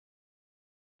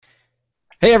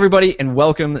Hey everybody, and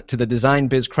welcome to the Design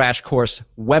Biz Crash Course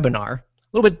webinar. A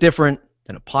little bit different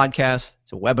than a podcast.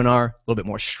 It's a webinar, a little bit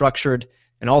more structured,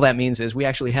 and all that means is we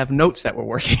actually have notes that we're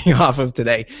working off of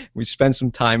today. We spent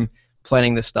some time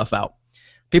planning this stuff out.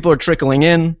 People are trickling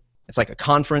in. It's like a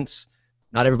conference.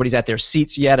 Not everybody's at their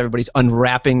seats yet. Everybody's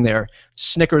unwrapping their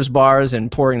Snickers bars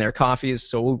and pouring their coffees,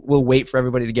 so we'll wait for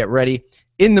everybody to get ready.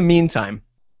 In the meantime,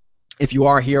 if you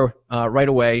are here right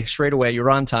away, straight away,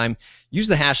 you're on time, use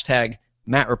the hashtag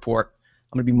Matt Report.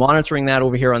 I'm going to be monitoring that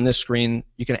over here on this screen.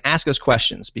 You can ask us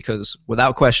questions because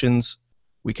without questions,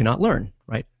 we cannot learn,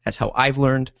 right? That's how I've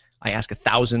learned. I ask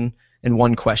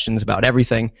 1,001 questions about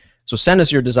everything. So send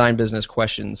us your design business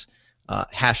questions,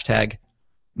 hashtag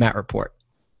Matt Report.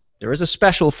 There is a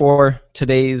special for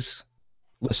today's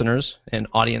listeners and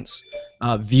audience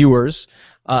viewers,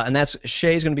 and that's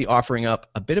Shay's going to be offering up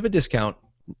a bit of a discount,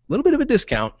 a little bit of a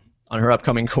discount on her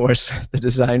upcoming course, the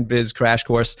Design Biz Crash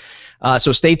Course.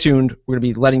 So stay tuned. We're going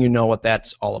to be letting you know what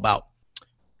that's all about.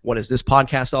 What is this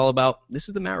podcast all about? This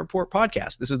is the Matt Report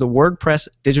podcast. This is the WordPress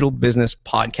Digital Business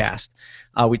Podcast.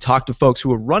 We talk to folks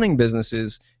who are running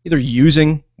businesses, either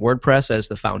using WordPress as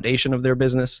the foundation of their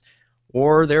business,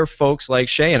 or they're folks like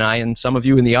Shay and I and some of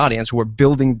you in the audience who are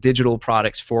building digital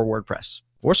products for WordPress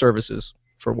or services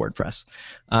for WordPress.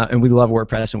 And we love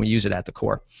WordPress and we use it at the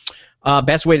core.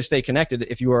 Best way to stay connected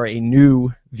if you are a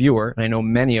new viewer, and I know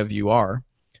many of you are,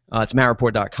 it's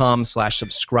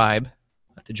mattreport.com/subscribe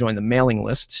to join the mailing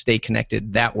list. Stay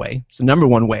connected that way. It's the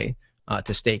 #1 way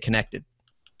to stay connected.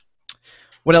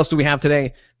 What else do we have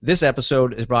today? This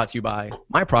episode is brought to you by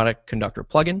my product, Conductor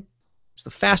Plugin. It's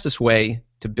the fastest way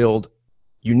to build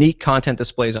unique content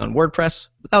displays on WordPress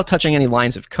without touching any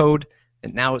lines of code,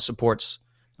 and now it supports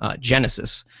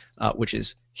Genesis, which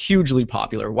is hugely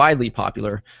popular, widely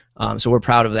popular, so we're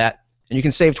proud of that. And you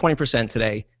can save 20%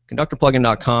 today.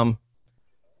 ConductorPlugin.com.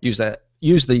 Use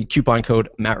the coupon code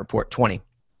MattReport20.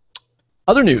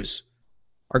 Other news: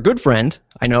 our good friend,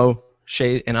 I know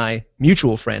Shay and I,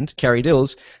 mutual friend, Carrie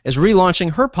Dills, is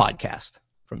relaunching her podcast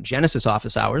from Genesis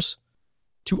Office Hours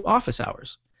to Office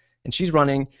Hours, and she's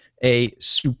running a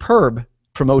superb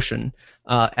promotion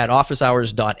at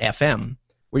officehours.fm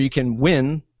where you can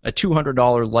win a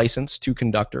 $200 license to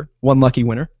Conductor, one lucky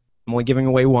winner. I'm only giving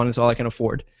away one, it's all I can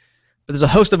afford. But there's a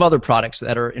host of other products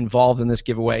that are involved in this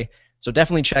giveaway, so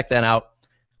definitely check that out.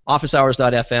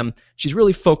 Officehours.fm. She's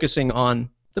really focusing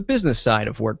on the business side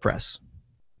of WordPress,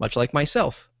 much like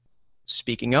myself.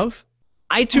 Speaking of,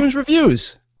 iTunes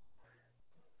reviews.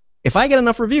 If I get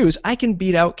enough reviews, I can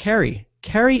beat out Carrie.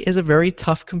 Carrie is a very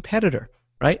tough competitor,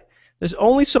 right? There's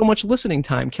only so much listening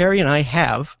time Carrie and I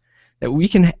have that we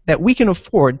can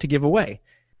afford to give away.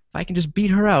 If I can just beat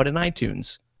her out in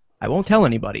iTunes, I won't tell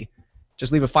anybody.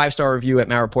 Just leave a 5-star review at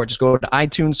Matt Report. Just go to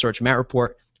iTunes, search Matt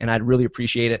Report, and I'd really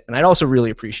appreciate it. And I'd also really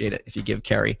appreciate it if you give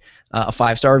Carrie a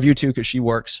 5-star review too, because she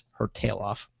works her tail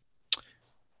off.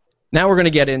 Now we're going to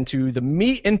get into the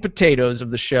meat and potatoes of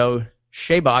the show.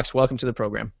 Shay Bocks, welcome to the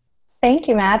program. Thank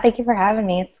you, Matt. Thank you for having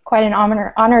me. It's quite an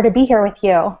honor to be here with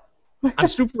you. I'm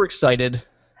super excited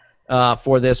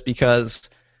for this because,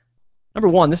 number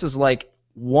one, this is like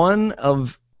one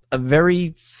of a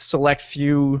very select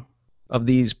few of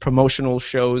these promotional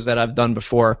shows that I've done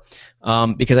before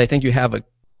because I think you have a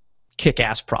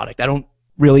kick-ass product. I don't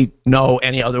really know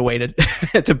any other way to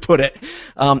to put it.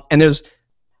 And there's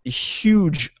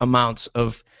huge amounts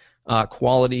of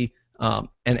quality and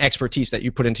expertise that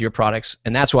you put into your products,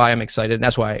 and that's why I'm excited, and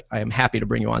that's why I am happy to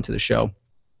bring you onto the show.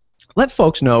 Let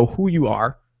folks know who you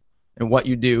are and what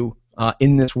you do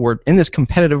in this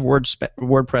competitive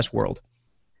WordPress world.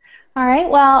 All right.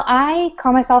 Well, I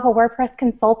call myself a WordPress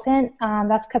consultant.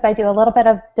 That's because I do a little bit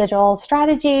of digital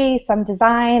strategy, some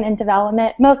design and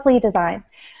development, mostly design.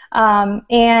 And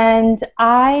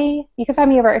you can find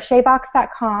me over at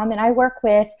shaybocks.com, and I work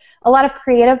with a lot of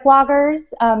creative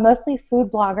bloggers, mostly food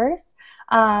bloggers.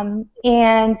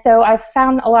 And so I've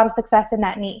found a lot of success in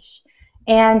that niche.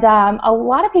 And a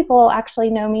lot of people actually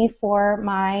know me for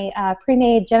my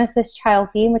pre-made Genesis child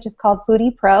theme, which is called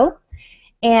Foodie Pro.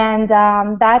 And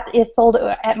that is sold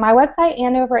at my website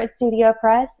and over at Studio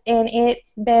Press. And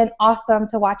it's been awesome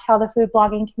to watch how the food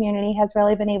blogging community has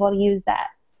really been able to use that.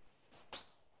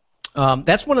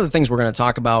 That's one of the things we're going to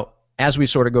talk about as we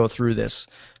sort of go through this.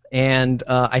 And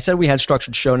I said we had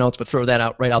structured show notes, but throw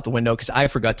that right out the window because I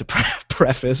forgot to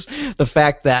preface the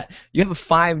fact that you have a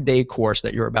 5-day course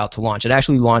that you're about to launch. It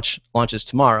actually launches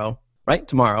tomorrow, right?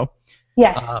 Tomorrow.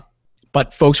 Yes.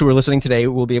 But folks who are listening today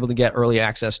will be able to get early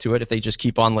access to it if they just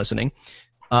keep on listening.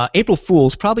 April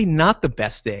Fool's probably not the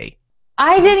best day.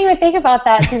 I didn't even think about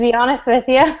that, to be honest with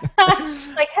you.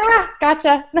 Like,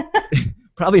 gotcha.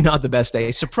 probably not the best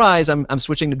day. Surprise, I'm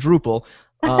switching to Drupal.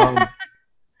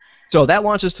 So that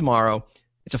launches tomorrow.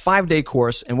 It's a 5-day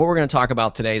course, and what we're going to talk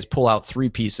about today is pull out 3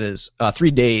 pieces,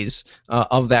 3 days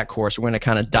of that course. We're going to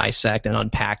kind of dissect and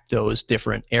unpack those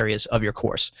different areas of your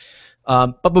course.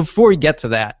 But before we get to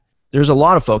that, there's a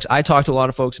lot of folks. I talk to a lot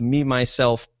of folks. Me,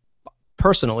 myself,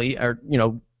 personally, are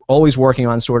always working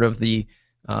on sort of the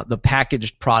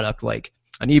packaged product, like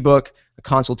an ebook, a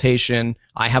consultation.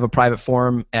 I have a private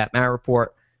forum at Matt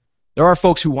Report. There are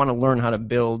folks who want to learn how to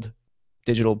build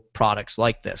digital products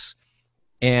like this,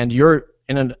 and you're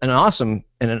in an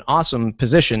awesome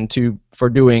position for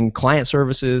doing client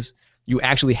services. You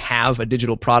actually have a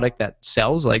digital product that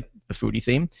sells, like the Foodie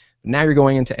Theme. Now you're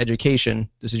going into education.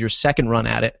 This is your second run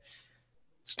at it.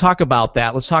 Let's talk about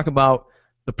that. Let's talk about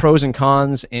the pros and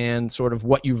cons and sort of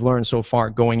what you've learned so far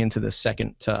going into this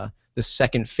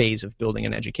second phase of building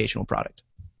an educational product.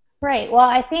 Right. Well,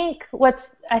 I think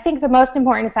the most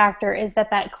important factor is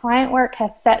that client work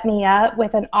has set me up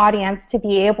with an audience to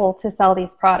be able to sell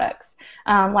these products,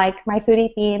 like my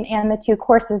Foodie Theme and the 2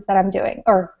 courses that I'm doing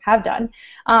or have done.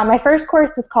 My first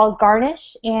course was called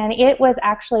Garnish, and it was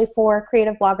actually for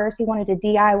creative bloggers who wanted to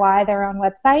DIY their own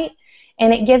website.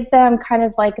 And it gives them kind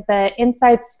of like the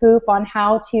inside scoop on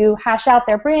how to hash out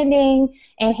their branding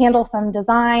and handle some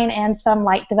design and some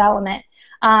light development.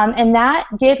 And that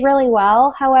did really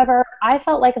well. However, I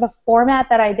felt like the format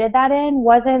that I did that in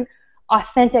wasn't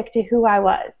authentic to who I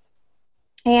was.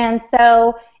 And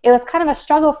so it was kind of a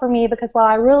struggle for me because while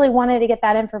I really wanted to get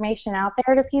that information out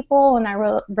there to people and I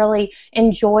really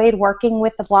enjoyed working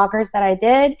with the bloggers that I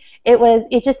did,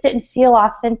 it just didn't feel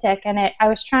authentic. And I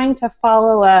was trying to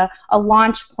follow a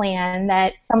launch plan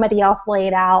that somebody else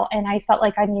laid out, and I felt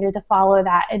like I needed to follow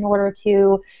that in order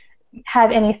to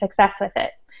have any success with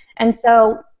it. And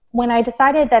so when I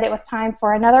decided that it was time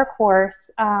for another course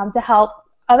to help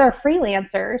other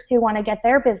freelancers who want to get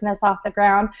their business off the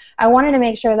ground, I wanted to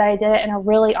make sure that I did it in a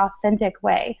really authentic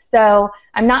way. So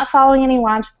I'm not following any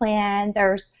launch plan.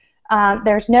 There's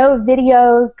no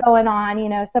videos going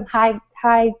on, some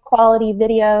high quality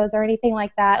videos or anything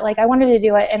like that. Like, I wanted to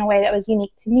do it in a way that was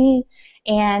unique to me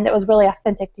and it was really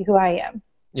authentic to who I am.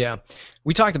 Yeah,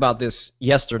 we talked about this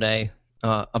yesterday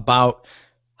about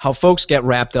how folks get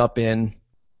wrapped up in,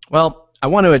 well, I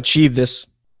want to achieve this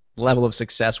level of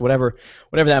success, whatever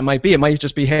that might be. It might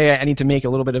just be, hey, I need to make a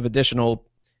little bit of additional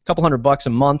couple $100 a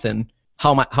month, and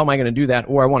how am I going to do that?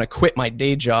 Or I want to quit my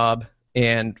day job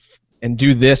and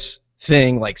do this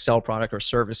thing like sell product or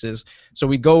services. So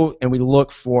we go and we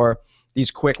look for these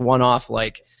quick one-off,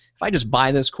 like if I just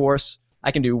buy this course,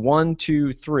 I can do 1,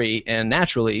 2, 3, and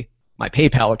naturally my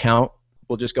PayPal account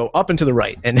will just go up and to the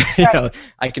right, and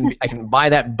I can buy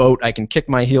that boat, I can kick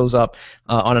my heels up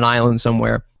on an island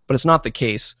somewhere, but it's not the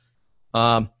case.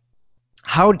 How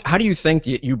do you think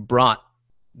you brought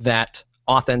that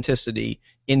authenticity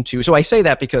into? So I say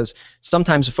that because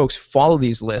sometimes folks follow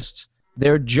these lists,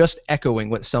 they're just echoing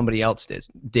what somebody else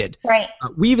did. Right.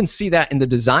 We even see that in the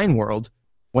design world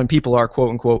when people are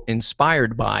quote unquote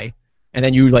inspired by. And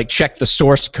then you like check the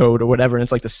source code or whatever, and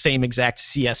it's like the same exact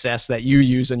CSS that you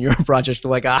use in your project.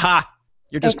 You're like, aha,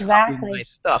 you're just copying my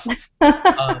stuff.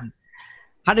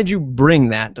 How did you bring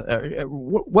that?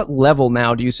 What level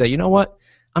now do you say, you know what,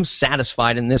 I'm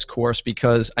satisfied in this course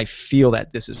because I feel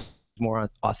that this is more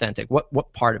authentic?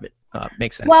 What part of it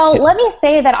makes sense? Well, let me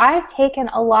say that I've taken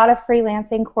a lot of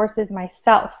freelancing courses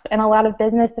myself and a lot of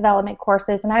business development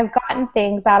courses, and I've gotten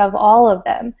things out of all of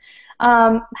them.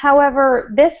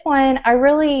 However, this one, I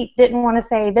really didn't want to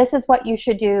say, this is what you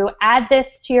should do, add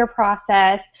this to your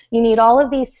process, you need all of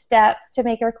these steps to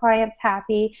make your clients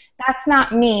happy. That's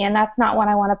not me, and that's not what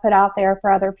I want to put out there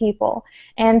for other people.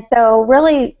 And so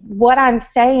really what I'm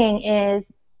saying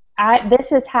is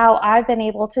this is how I've been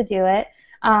able to do it,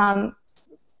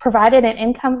 provided an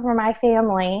income for my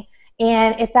family,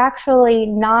 and it's actually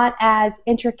not as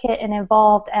intricate and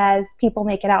involved as people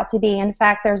make it out to be. In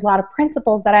fact, there's a lot of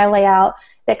principles that I lay out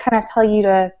that kind of tell you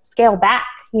to scale back,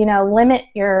 limit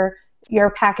your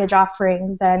package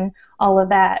offerings and all of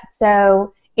that.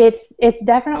 So it's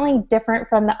definitely different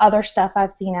from the other stuff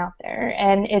I've seen out there,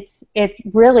 and it's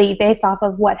really based off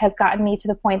of what has gotten me to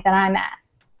the point that I'm at.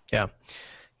 Yeah.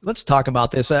 Let's talk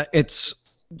about this.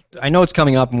 I know it's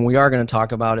coming up, and we are going to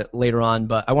talk about it later on,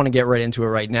 but I want to get right into it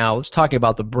right now. Let's talk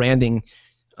about the branding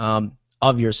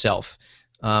of yourself.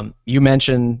 You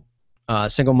mentioned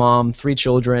single mom, 3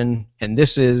 children, and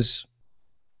this is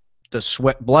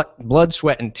the blood,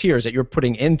 sweat, and tears that you're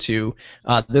putting into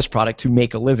this product to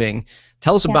make a living.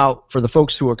 Tell us about, for the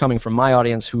folks who are coming from my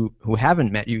audience who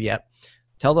haven't met you yet,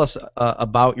 tell us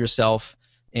about yourself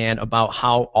and about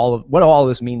what all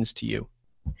this means to you.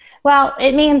 Well,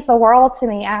 it means the world to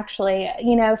me, actually.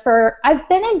 You know, I've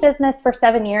been in business for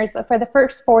 7 years, but for the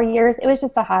first 4 years, it was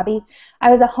just a hobby. I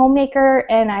was a homemaker,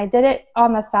 and I did it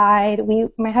on the side.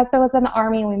 My husband was in the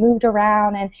Army, and we moved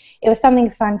around, and it was something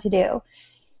fun to do.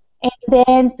 And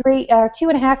then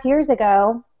 2.5 years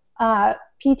ago,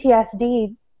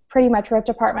 PTSD pretty much ripped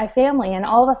apart my family, and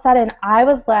all of a sudden, I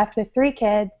was left with 3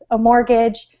 kids, a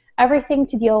mortgage, everything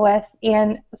to deal with,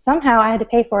 and somehow I had to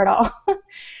pay for it all.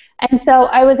 And so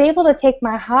I was able to take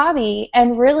my hobby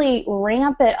and really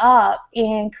ramp it up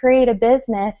and create a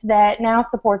business that now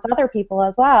supports other people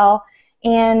as well.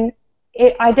 And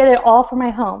I did it all from my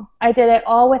home. I did it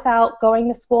all without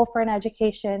going to school for an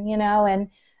education, you know, and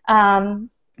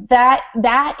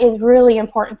that is really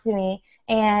important to me.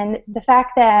 And the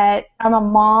fact that I'm a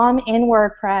mom in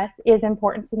WordPress is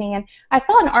important to me. And I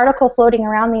saw an article floating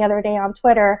around the other day on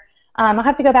Twitter. I'll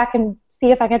have to go back and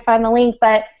see if I can find the link,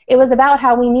 but it was about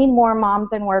how we need more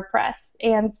moms in WordPress.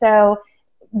 And so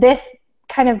this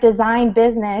kind of design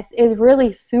business is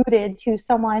really suited to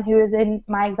someone who is in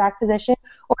my exact position,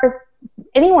 or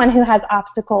anyone who has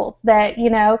obstacles that, you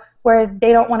know, where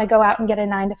they don't want to go out and get a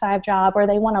 9-to-5 job, or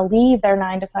they want to leave their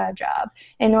 9-to-5 job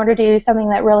in order to do something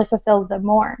that really fulfills them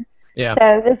more. Yeah.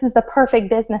 So this is the perfect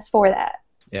business for that.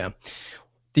 Yeah.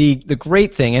 The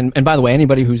great thing, and by the way,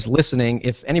 anybody who's listening,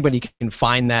 if anybody can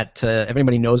find that, if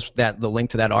anybody knows that the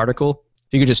link to that article,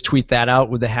 if you could just tweet that out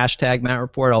with the hashtag Matt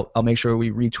Report, I'll make sure we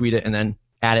retweet it and then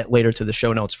add it later to the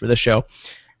show notes for this show.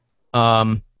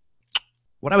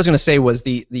 What I was going to say was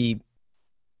the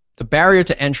barrier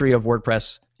to entry of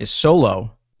WordPress is so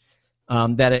low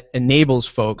that it enables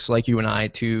folks like you and I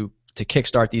to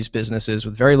kickstart these businesses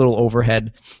with very little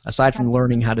overhead, aside from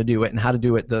learning how to do it and how to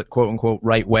do it the quote-unquote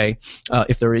right way,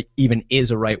 if there even is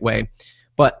a right way.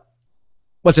 But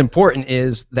what's important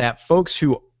is that folks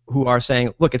who are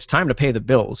saying, look, it's time to pay the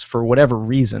bills for whatever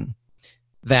reason,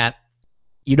 that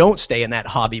you don't stay in that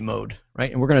hobby mode,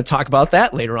 right? And we're going to talk about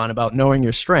that later on, about knowing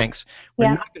your strengths. We're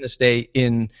not going to stay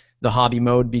in the hobby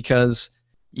mode because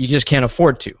you just can't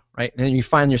afford to, right? And then you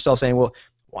find yourself saying, well,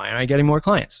 why aren't I getting more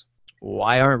clients?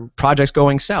 Why aren't projects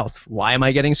going south? Why am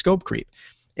I getting scope creep?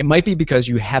 It might be because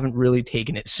you haven't really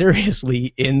taken it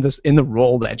seriously in the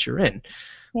role that you're in.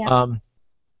 Yeah.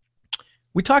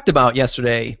 We talked about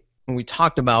yesterday when we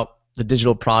talked about the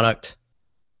digital product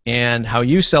and how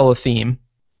you sell a theme.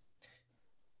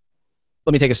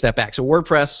 Let me take a step back. So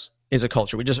WordPress is a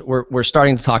culture. We're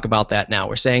starting to talk about that now.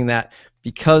 We're saying that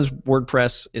because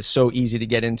WordPress is so easy to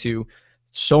get into,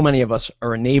 so many of us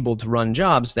are enabled to run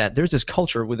jobs, that there's this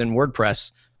culture within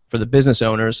WordPress for the business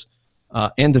owners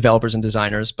and developers and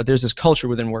designers, but there's this culture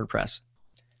within WordPress.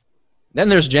 Then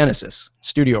there's Genesis,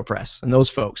 Studio Press, and those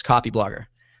folks, Copyblogger.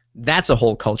 That's a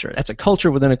whole culture. That's a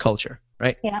culture within a culture,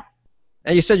 right? Yeah.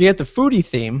 Now you said you get the foodie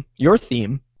theme, your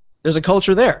theme. There's a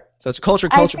culture there. So it's culture.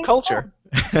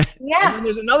 So. Yeah. And then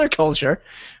there's another culture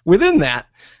within that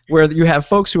where you have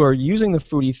folks who are using the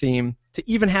foodie theme to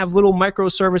even have little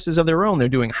microservices of their own. They're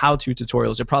doing how-to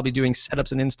tutorials. They're probably doing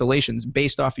setups and installations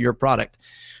based off of your product.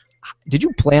 Did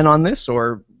you plan on this,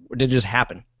 or did it just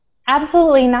happen?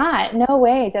 Absolutely not. No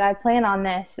way did I plan on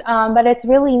this. But it's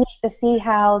really neat to see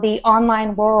how the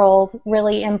online world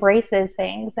really embraces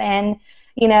things. And,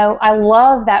 you know, I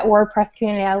love that WordPress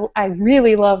community. I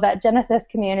really love that Genesis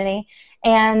community.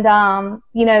 And,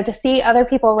 you know, to see other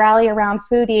people rally around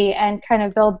Foodie and kind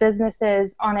of build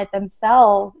businesses on it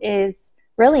themselves is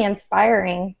really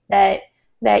inspiring, that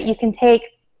you can take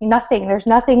nothing. There's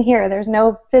nothing here. There's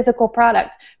no physical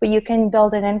product, but you can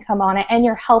build an income on it, and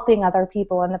you're helping other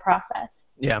people in the process.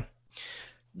 Yeah.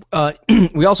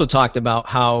 We also talked about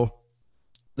how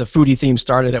the Foodie theme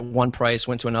started at one price,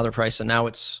 went to another price, and now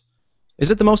is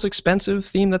it the most expensive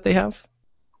theme that they have?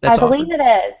 I believe it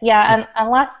is, yeah, and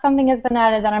unless something has been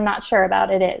added that I'm not sure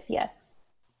about, it is, yes.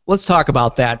 Let's talk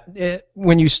about that.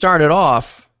 When you started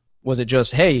off, was it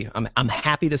just, hey, I'm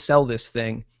happy to sell this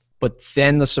thing, but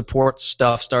then the support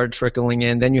stuff started trickling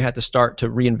in, then you had to start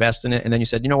to reinvest in it, and then you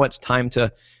said, you know what, it's time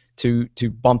to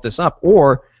bump this up?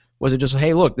 Or was it just,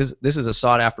 hey, look, this is a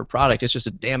sought-after product, it's just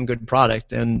a damn good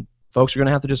product, and folks are going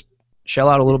to have to just shell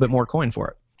out a little bit more coin for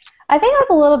it? I think it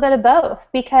was a little bit of both,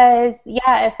 because, yeah,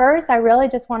 at first I really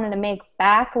just wanted to make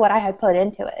back what I had put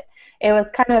into it. It was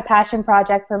kind of a passion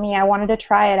project for me. I wanted to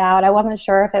try it out. I wasn't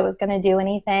sure if it was going to do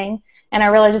anything, and I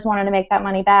really just wanted to make that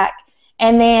money back.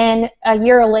 And then a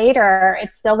year later,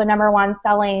 it's still the #1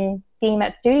 selling theme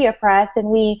at Studio Press, and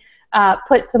we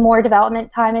put some more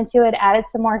development time into it, added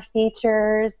some more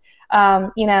features,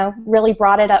 you know, really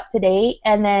brought it up to date.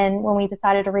 And then when we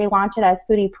decided to relaunch it as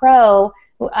Foodie Pro,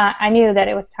 I knew that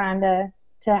it was time to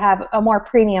have a more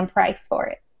premium price for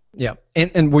it. Yeah.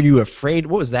 And were you afraid?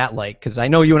 What was that like? Because I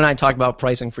know you and I talked about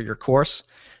pricing for your course.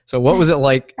 So what was it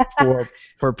like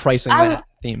for pricing I'm, that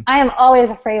theme? I am always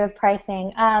afraid of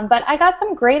pricing, but I got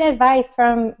some great advice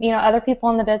from other people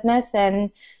in the business,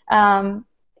 and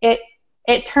it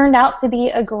it turned out to be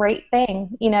a great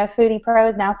thing. Foodie Pro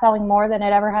is now selling more than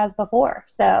it ever has before,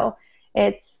 so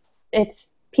it's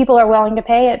people are willing to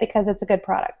pay it because it's a good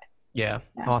product. Yeah.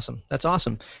 Yeah. Awesome. That's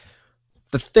awesome.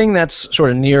 The thing that's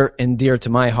sort of near and dear to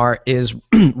my heart is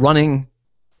running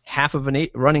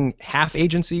running half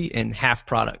agency and half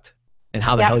product, and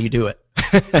how the hell Yep. you do it.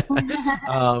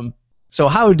 So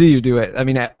how do you do it? I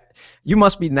mean, you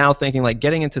must be now thinking like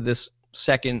getting into this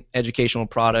second educational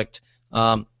product,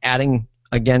 adding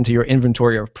again to your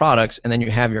inventory of products, and then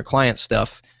you have your client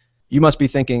stuff. You must be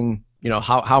thinking,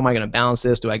 how am I going to balance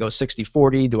this? Do I go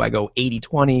 60-40? Do I go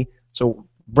 80-20? So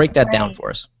break that down Right. for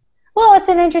us. Well, it's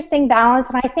an interesting balance,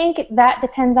 and I think that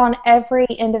depends on every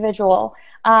individual.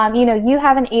 You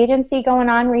have an agency going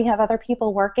on where you have other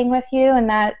people working with you, and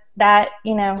I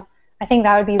think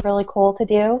that would be really cool to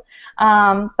do.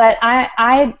 But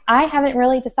I haven't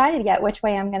really decided yet which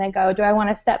way I'm going to go. Do I want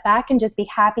to step back and just be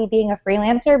happy being a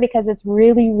freelancer because it's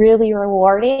really, really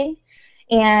rewarding,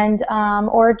 and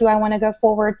or do I want to go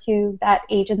forward to that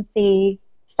agency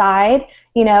side,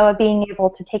 of being able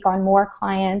to take on more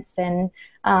clients and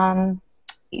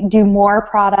do more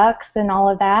products and all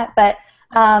of that. But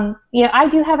I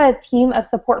do have a team of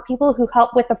support people who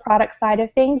help with the product side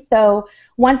of things. So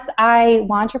once I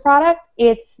launch a product,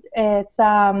 it's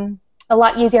a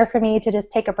lot easier for me to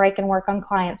just take a break and work on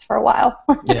clients for a while.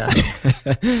 Yeah.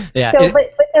 Yeah. So,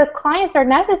 but those clients are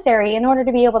necessary in order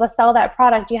to be able to sell that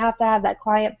product. You have to have that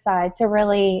client side to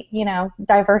really,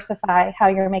 diversify how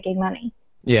you're making money.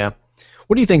 Yeah.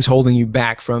 What do you think's holding you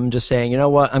back from just saying, you know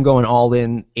what, I'm going all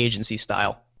in agency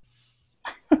style?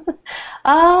 There's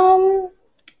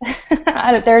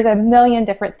a million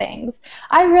different things.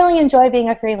 I really enjoy being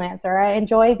a freelancer. I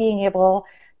enjoy being able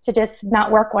to just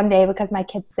not work one day because my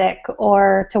kid's sick,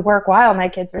 or to work while my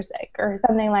kids are sick, or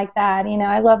something like that.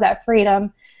 I love that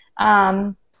freedom.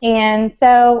 And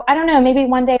so I don't know, maybe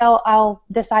one day I'll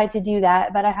decide to do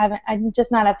that, but I'm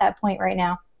just not at that point right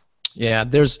now. Yeah,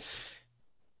 there's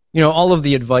all of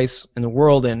the advice in the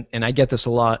world, and I get this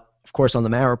a lot, of course, on the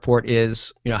Matt Report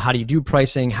is, how do you do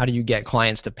pricing? How do you get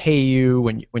clients to pay you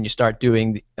when you start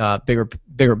doing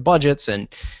bigger budgets? And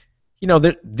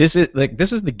this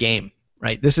is the game,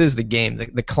 right? This is the game.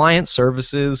 The client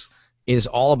services is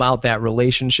all about that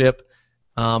relationship.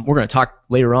 We're going to talk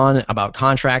later on about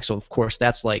contracts, so of course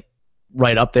that's like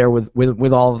right up there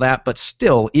with all of that. But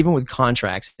still, even with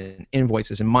contracts and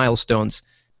invoices and milestones,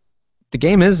 the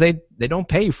game is they don't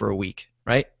pay you for a week,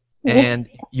 right? And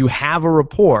you have a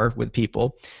rapport with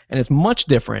people, and it's much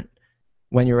different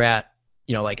when you're at,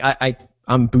 like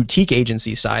I'm boutique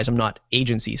agency size. I'm not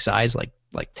agency size like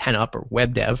 10 Up or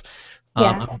Web Dev.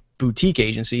 Yeah. I'm boutique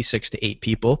agency, 6 to 8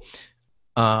 people.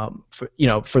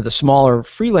 For the smaller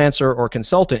freelancer or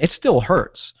consultant, it still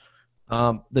hurts.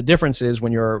 The difference is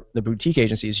when you're the boutique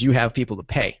agencies, you have people to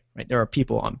pay, right? There are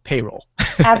people on payroll.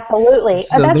 Absolutely.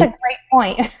 So that's a great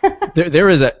point. there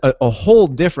is a whole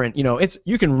different,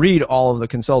 you can read all of the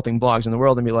consulting blogs in the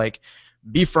world and be like,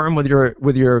 be firm with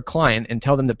your client and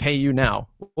tell them to pay you now.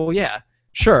 Well, yeah,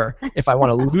 sure, if I want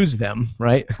to lose them,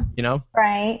 right?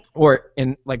 Right. Or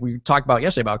like we talked about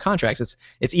yesterday about contracts,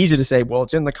 it's easy to say, well,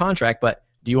 it's in the contract, but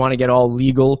do you want to get all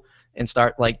legal and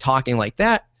start like talking like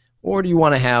that? Or do you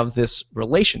want to have this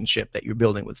relationship that you're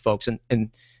building with folks? And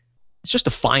it's just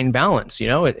a fine balance,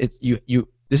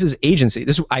 this is agency.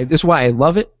 This is why I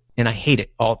love it and I hate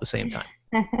it all at the same time.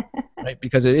 Right?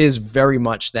 Because it is very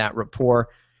much that rapport.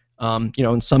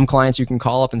 And some clients you can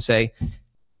call up and say,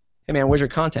 hey man, where's your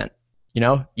content?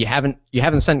 You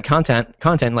haven't sent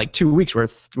content in like 2 weeks.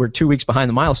 We're 2 weeks behind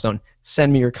the milestone.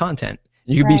 Send me your content.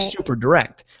 You can be super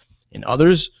direct. In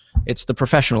others, it's the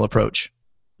professional approach.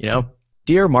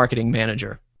 Dear marketing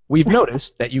manager, we've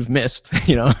noticed that you've missed,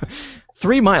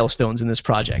 3 milestones in this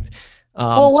project.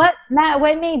 Well, Matt,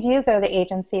 what made you go the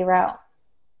agency route?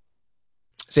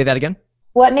 Say that again?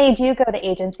 What made you go the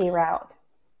agency route?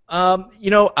 The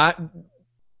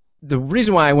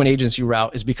reason why I went agency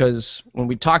route is because when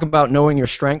we talk about knowing your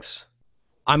strengths,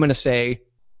 I'm going to say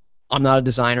I'm not a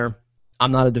designer,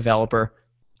 I'm not a developer,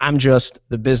 I'm just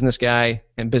the business guy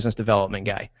and business development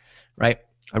guy, right?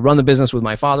 I run the business with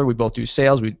my father. We both do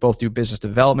sales. We both do business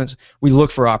developments. We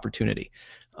look for opportunity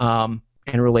and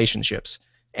relationships,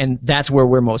 and that's where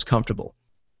we're most comfortable.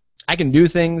 I can do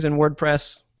things in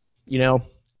WordPress. I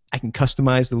can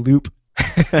customize the loop.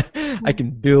 I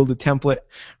can build a template,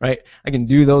 right? I can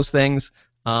do those things.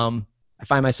 I I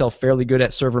find myself fairly good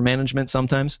at server management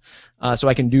sometimes, so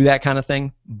I can do that kind of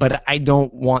thing, but I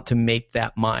don't want to make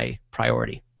that my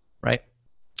priority, right?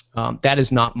 That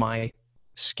is not my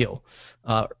skill.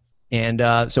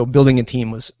 So building a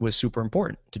team was super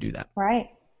important to do that.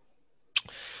 Right.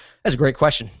 That's a great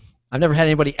question. I've never had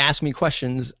anybody ask me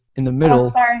questions in the middle. Oh,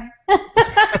 sorry.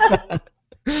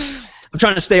 I'm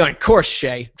trying to stay on course,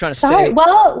 Shay. I'm trying to stay. Sorry.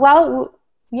 Well,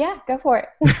 yeah, go for it.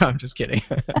 I'm just kidding.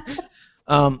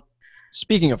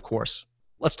 Speaking of course,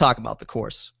 let's talk about the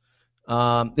course.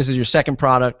 This is your second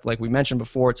product. Like we mentioned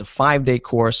before, it's a 5-day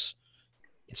course.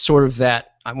 It's sort of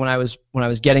that when I was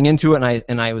getting into it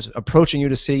and I was approaching you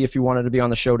to see if you wanted to be on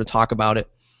the show to talk about it,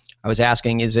 I was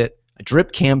asking, is it a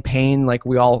drip campaign like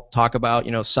we all talk about,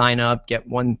 sign up, get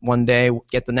one day,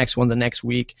 get the next one the next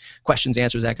week, questions,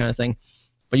 answers, that kind of thing.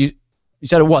 But you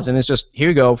said it wasn't. It's just, here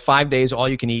you go, 5 days, all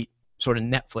you can eat, sort of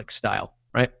Netflix style,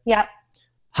 right? Yeah.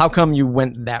 How come you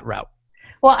went that route?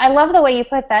 Well, I love the way you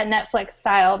put that, Netflix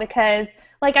style, because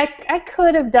like I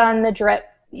could have done the drip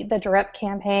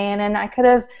campaign, and I could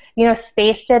have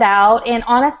spaced it out, and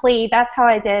honestly that's how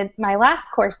I did my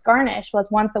last course, Garnish, was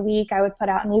once a week I would put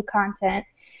out new content.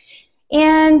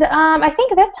 And I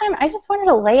think this time I just wanted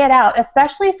to lay it out,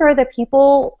 especially for the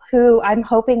people who I'm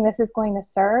hoping this is going to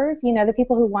serve, the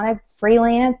people who want to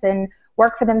freelance and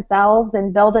work for themselves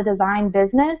and build a design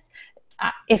business.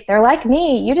 If they're like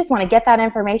me, you just want to get that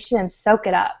information and soak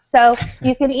it up. So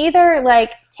you can either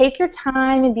take your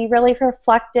time and be really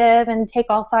reflective and take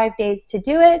all 5 days to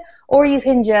do it, or you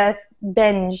can just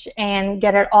binge and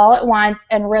get it all at once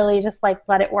and really just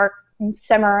let it work and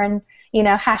simmer and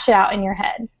hash it out in your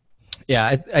head.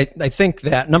 Yeah, I think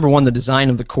that, number one, the design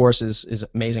of the course is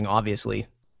amazing, obviously,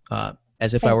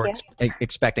 as if I were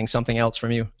expecting something else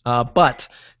from you. But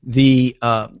you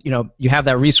have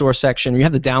that resource section, you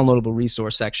have the downloadable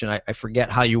resource section. I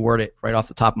forget how you word it right off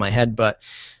the top of my head, but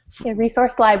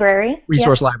resource library.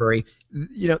 Resource library.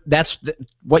 That's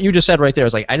what you just said right there.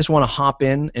 Is I just want to hop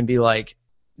in and be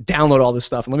download all this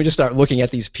stuff and let me just start looking at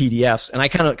these PDFs. And I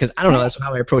kind of, because I don't know, that's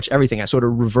how I approach everything. I sort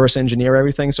of reverse engineer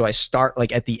everything, so I start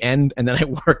at the end and then I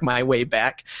work my way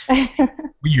back.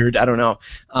 Weird, I don't know.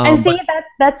 And see,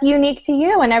 that's unique to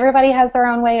you, and everybody has their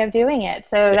own way of doing it.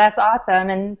 So that's awesome.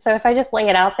 And so if I just lay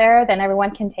it out there, then everyone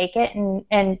can take it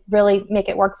and really make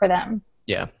it work for them.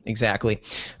 Yeah, exactly.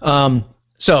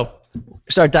 So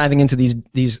start diving into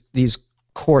these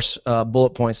course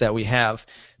bullet points that we have.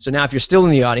 So now if you're still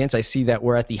in the audience, I see that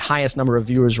we're at the highest number of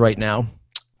viewers right now,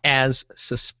 as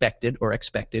suspected or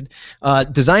expected.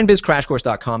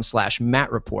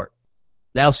 DesignBizCrashCourse.com/MattReport.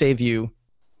 That'll save you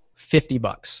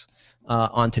 $50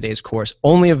 on today's course.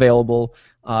 Only available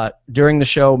during the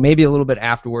show, maybe a little bit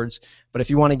afterwards. But if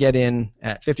you want to get in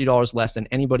at $50 less than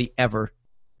anybody ever,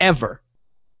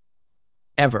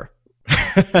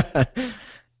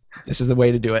 this is the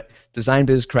way to do it. Design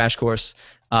Biz Crash Course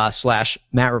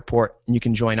 /MattReport, and you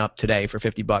can join up today for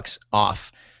 $50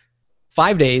 off.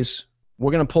 5 days.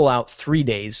 We're going to pull out 3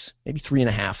 days, maybe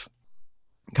 3.5,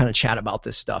 and kind of chat about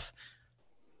this stuff.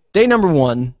 Day number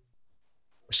 1,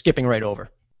 we're skipping right over,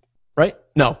 right?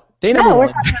 No. Day number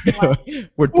 1,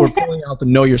 we're pulling out the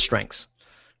know your strengths.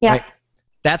 Yeah. Right?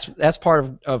 That's part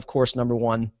of course number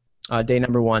 1, day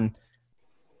number 1.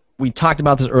 We talked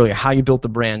about this earlier, how you built the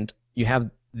brand. You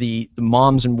have the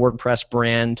Moms and WordPress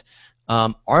brand.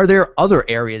 Are there other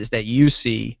areas that you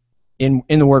see in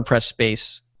the WordPress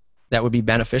space that would be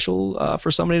beneficial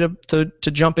for somebody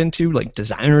to jump into, like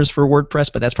designers for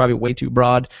WordPress, but that's probably way too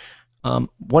broad?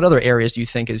 What other areas do you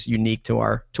think is unique to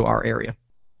our area?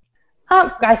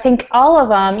 I think all of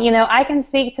them. I can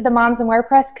speak to the Moms and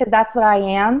WordPress because that's what I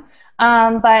am.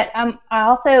 But I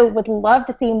also would love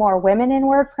to see more women in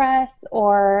WordPress,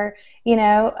 or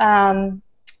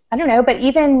I don't know, but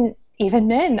even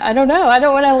men. I don't know. I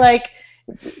don't want to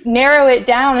narrow it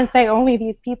down and say only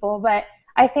these people, but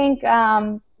I think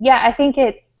I think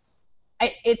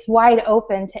it's wide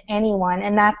open to anyone,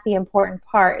 and that's the important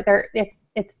part.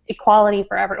 It's equality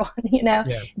for everyone. Yeah.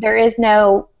 There is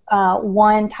no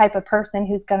one type of person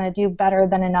who's going to do better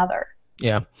than another.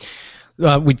 Yeah.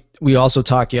 We also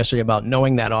talked yesterday about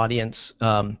knowing that audience,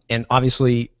 and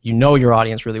obviously you know your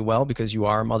audience really well because you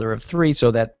are a mother of 3,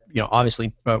 so that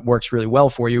obviously works really well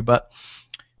for you. But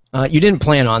you didn't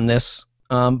plan on this.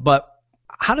 But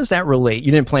how does that relate?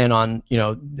 You didn't plan on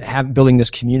building this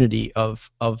community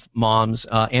of moms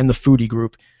and the foodie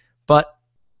group, but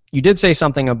you did say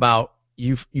something about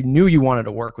you knew you wanted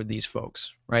to work with these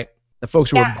folks, right? The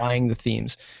folks who are buying the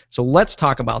themes. So let's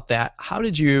talk about that. How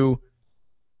did you?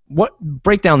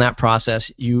 Break down that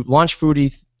process. You launched the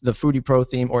Foodie Pro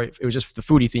theme, or it was just the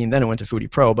Foodie theme, then it went to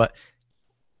Foodie Pro. But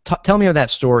tell me of that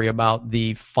story about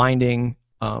the finding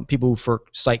people for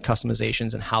site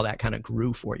customizations and how that kind of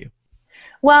grew for you.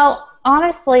 Well,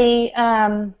 honestly,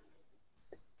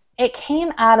 it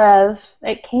came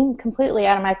completely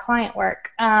out of my client work.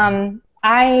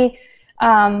 I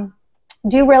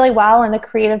do really well in the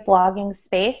creative blogging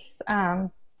space,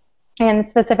 and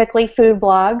specifically food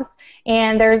blogs.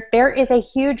 And there is a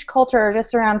huge culture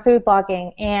just around food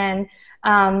blogging, and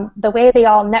the way they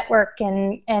all network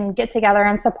and get together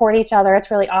and support each other, it's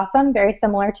really awesome, very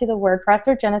similar to the WordPress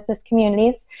or Genesis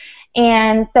communities.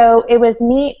 And so it was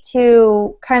neat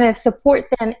to kind of support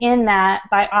them in that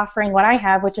by offering what I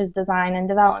have, which is design and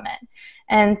development.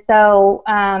 And so,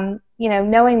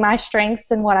 knowing my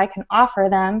strengths and what I can offer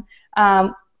them,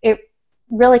 it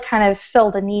really kind of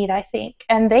filled a need, I think.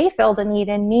 And they filled a need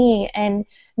in me, and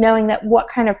knowing that what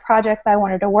kind of projects I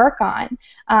wanted to work on.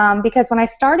 Because when I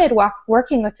started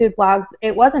working with food blogs,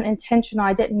 it wasn't intentional.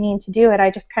 I didn't mean to do it.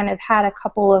 I just kind of had a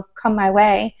couple of come my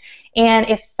way, and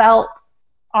it felt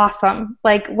awesome,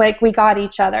 like we got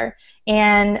each other.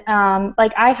 And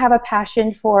like I have a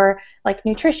passion for like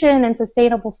nutrition and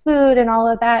sustainable food and all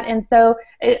of that, and so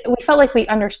we felt like we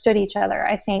understood each other,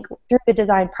 I think, through the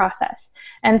design process.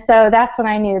 And so that's when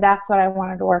I knew that's what I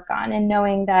wanted to work on, and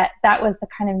knowing that that was the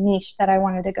kind of niche that I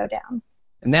wanted to go down.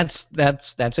 And that's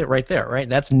it right there, right?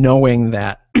 That's knowing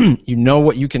that you know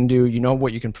what you can do, you know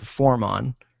what you can perform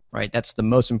on, right? That's the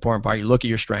most important part. You look at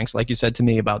your strengths, like you said to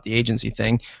me about the agency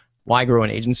thing. Why grow an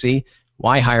agency?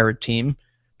 Why hire a team?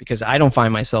 Because I don't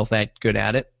find myself that good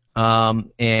at it,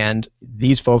 and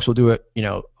these folks will do it,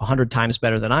 100 times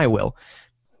better than I will.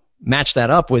 Match that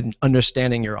up with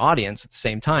understanding your audience at the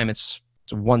same time. It's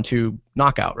a 1-2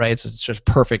 knockout, right? It's just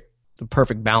the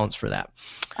perfect balance for that.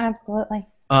 Absolutely.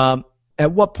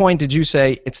 At what point did you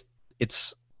say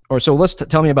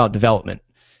tell me about development,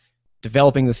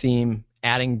 developing the theme,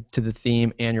 adding to the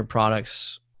theme and your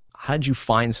products. How did you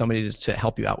find somebody to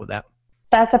help you out with that?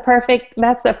 That's a perfect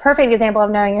example of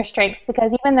knowing your strengths,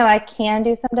 because even though I can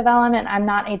do some development, I'm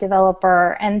not a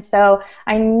developer. And so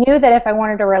I knew that if I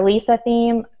wanted to release a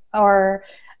theme or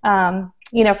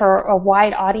for a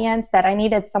wide audience, that I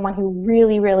needed someone who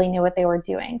really, really knew what they were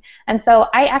doing. And so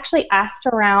I actually asked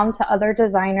around to other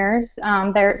designers.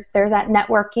 There's that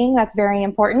networking that's very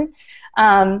important.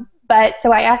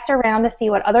 So I asked around to see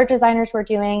what other designers were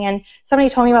doing, and somebody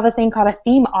told me about this thing called a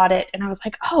theme audit, and I was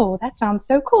like, oh, that sounds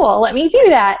so cool. Let me do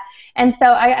that. And so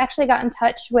I actually got in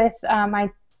touch with my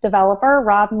developer,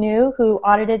 Rob New, who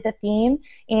audited the theme,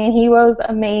 and he was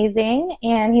amazing,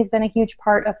 and he's been a huge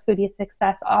part of Foodie's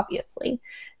success, obviously.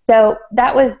 So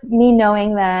that was me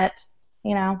knowing that,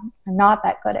 I'm not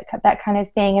that good at that kind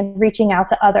of thing, and reaching out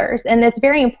to others. And it's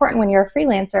very important when you're a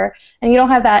freelancer and you don't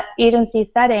have that agency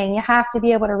setting. You have to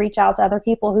be able to reach out to other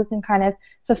people who can kind of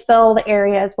fulfill the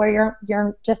areas where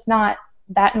you're just not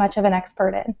that much of an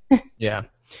expert in. Yeah.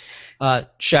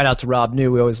 Shout out to Rob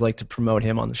New. We always like to promote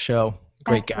him on the show.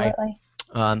 Great Absolutely.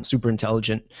 Guy. Super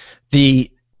intelligent. The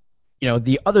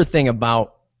other thing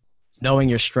about knowing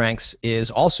your strengths is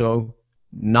also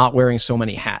not wearing so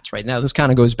many hats. Right now, this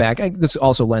kind of goes back. This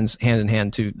also lends hand in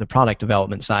hand to the product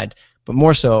development side, but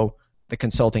more so the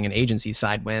consulting and agency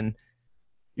side. When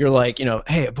you're like,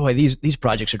 hey, boy, these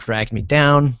projects are dragging me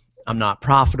down. I'm not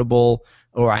profitable,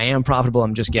 or I am profitable.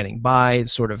 I'm just getting by.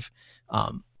 It's sort of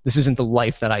this isn't the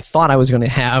life that I thought I was going to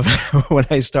have when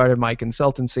I started my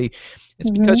consultancy.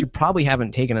 It's because you probably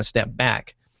haven't taken a step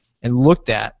back and looked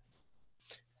at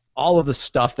all of the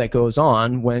stuff that goes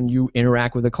on when you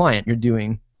interact with a client. You're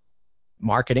doing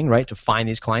marketing, right, to find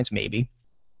these clients, maybe.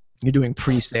 You're doing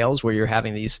pre-sales where you're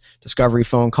having these discovery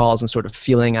phone calls and sort of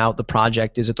feeling out the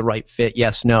project. Is it the right fit?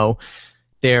 Yes, no.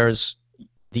 There's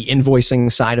the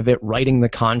invoicing side of it, writing the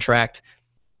contract.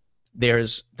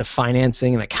 There's the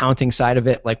financing and accounting side of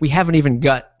it. Like, we haven't even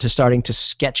got to starting to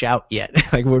sketch out yet.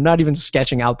 Like, we're not even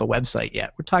sketching out the website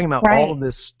yet. We're talking about all of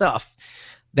this stuff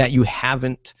that you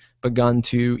haven't begun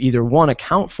to either, one,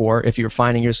 account for if you're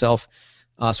finding yourself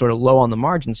sort of low on the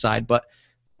margin side, but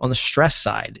on the stress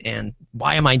side. And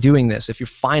why am I doing this? If you're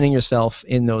finding yourself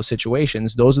in those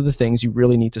situations, those are the things you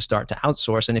really need to start to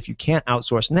outsource. And if you can't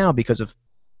outsource now because of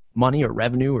money or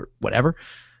revenue or whatever,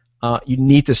 you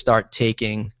need to start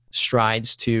taking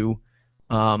strides to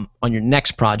on your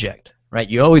next project, right?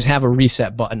 You always have a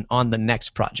reset button on the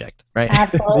next project, right?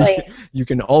 Absolutely. You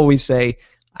can always say,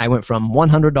 I went from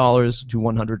 $100 to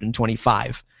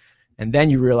 $125, and then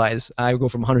you realize I go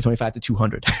from $125 to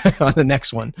 $200 on the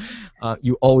next one.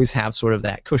 You always have sort of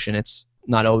that cushion. It's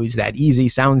not always that easy.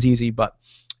 Sounds easy, but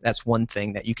that's one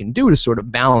thing that you can do to sort of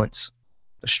balance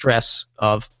the stress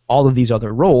of all of these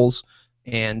other roles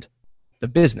and the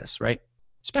business, right?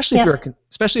 especially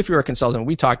if you're a consultant.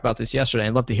 We talked about this yesterday.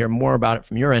 I'd love to hear more about it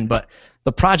from your end, but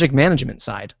the project management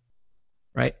side,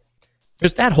 right?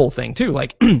 There's that whole thing too.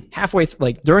 Like halfway,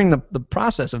 like during the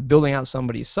process of building out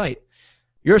somebody's site,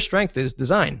 your strength is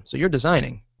design. So you're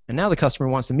designing, and now the customer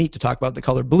wants to meet to talk about the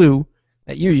color blue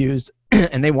that you used,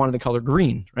 and they wanted the color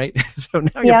green, right? So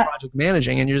now you're project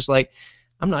managing, and you're just like,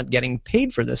 I'm not getting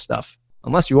paid for this stuff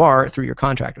unless you are through your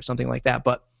contract or something like that.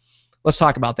 But let's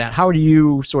talk about that. How do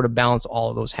you sort of balance all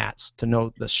of those hats to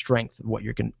know the strength of what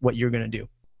you're going to do?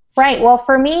 Right. Well,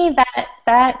 for me,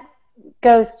 that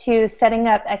goes to setting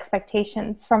up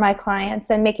expectations for my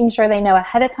clients and making sure they know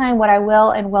ahead of time what I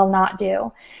will and will not do.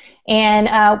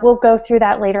 And we'll go through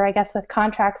that later, I guess, with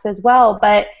contracts as well.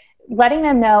 But letting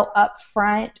them know up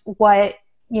front what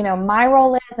my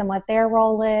role is and what their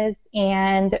role is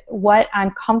and what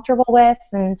I'm comfortable with,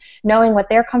 and knowing what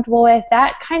they're comfortable with,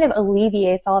 that kind of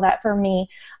alleviates all that for me.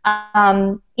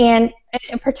 And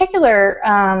in particular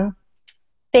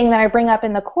thing that I bring up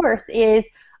in the course is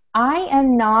I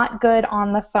am not good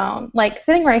on the phone. Like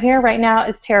sitting right here right now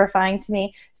is terrifying to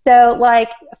me. So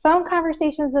like phone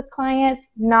conversations with clients,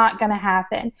 not going to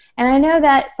happen. And I know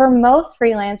that for most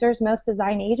freelancers, most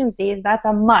design agencies, that's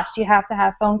a must. You have to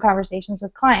have phone conversations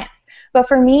with clients. But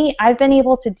for me, I've been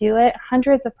able to do it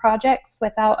hundreds of projects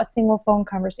without a single phone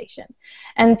conversation.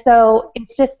 And so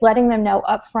it's just letting them know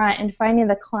up front and finding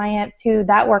the clients who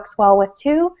that works well with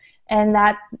too. And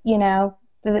that's,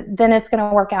 then it's going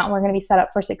to work out and we're going to be set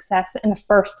up for success in the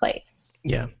first place.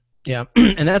 Yeah.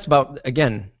 And that's about,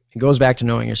 again, it goes back to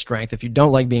knowing your strength. If you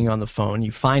don't like being on the phone,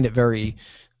 you find it very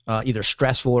either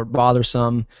stressful or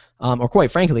bothersome, or quite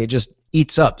frankly, it just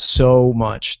eats up so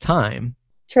much time.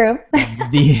 True.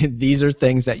 These are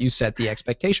things that you set the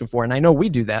expectation for. And I know we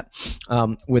do that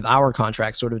with our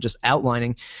contracts, sort of just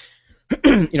outlining,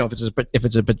 if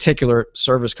it's a particular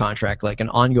service contract, like an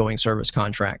ongoing service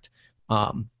contract,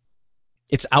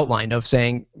 it's outlined of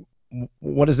saying,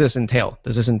 what does this entail?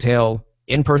 Does this entail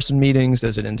in-person meetings?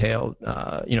 Does it entail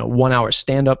 1-hour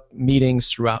stand-up meetings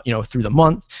throughout through the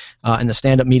month? And the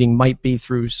stand-up meeting might be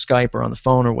through Skype or on the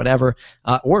phone or whatever,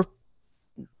 or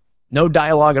no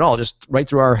dialogue at all, just right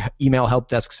through our email help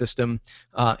desk system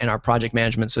and our project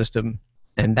management system.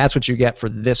 And that's what you get for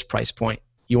this price point.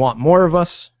 You want more of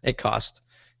us? It costs.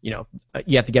 You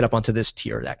have to get up onto this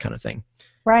tier, that kind of thing.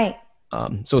 Right.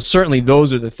 So certainly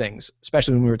those are the things,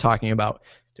 especially when we were talking about,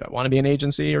 do I want to be an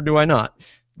agency or do I not?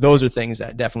 Those are things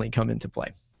that definitely come into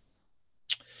play.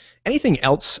 Anything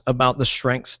else about the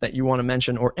strengths that you want to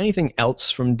mention, or anything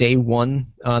else from day one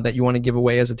that you want to give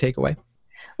away as a takeaway?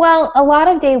 Well, a lot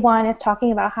of day one is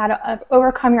talking about how to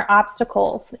overcome your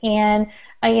obstacles. And,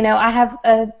 I have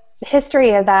a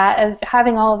history of that, of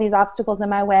having all of these obstacles in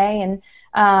my way. And,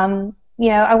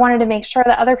 I wanted to make sure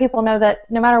that other people know that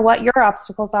no matter what your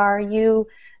obstacles are, you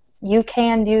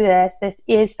can do this. This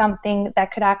is something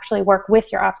that could actually work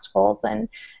with your obstacles, and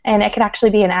it can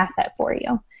actually be an asset for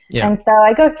you. Yeah. And so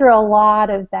I go through a lot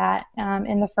of that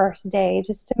in the first day,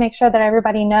 just to make sure that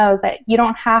everybody knows that you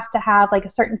don't have to have like a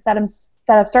certain set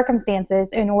of circumstances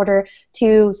in order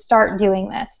to start doing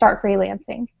this, start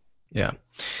freelancing. Yeah,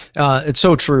 it's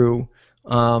so true.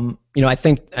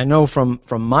 I know from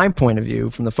my point of view,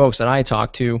 from the folks that I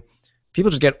talk to, people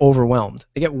just get overwhelmed.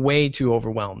 They get way too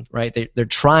overwhelmed, right? They're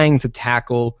trying to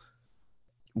tackle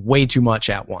way too much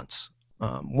at once.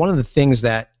 One of the things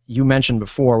that you mentioned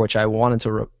before, which I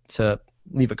wanted to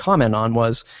leave a comment on,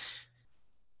 was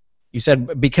you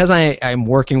said because I'm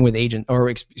working with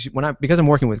because I'm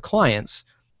working with clients,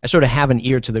 I sort of have an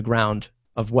ear to the ground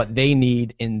of what they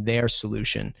need in their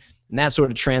solution, and that sort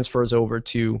of transfers over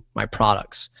to my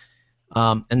products.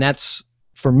 And that's,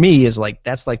 for me,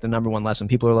 that's like the number one lesson.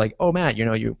 People are like, oh, Matt,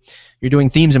 you're doing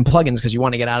themes and plugins because you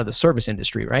want to get out of the service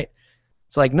industry, right?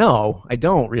 It's like, no, I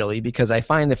don't really, because I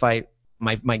find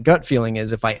my gut feeling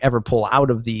is if I ever pull out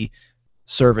of the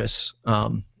service,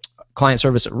 client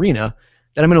service arena,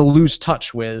 then I'm going to lose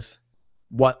touch with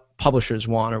what publishers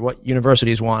want or what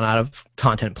universities want out of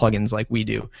content plugins like we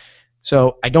do.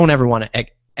 So I don't ever want to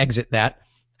exit that.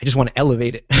 I just want to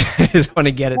elevate it. I just want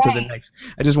to get it to the next.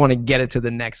 I just want to get it to the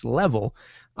next level,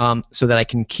 so that I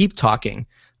can keep talking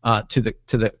to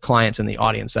the clients and the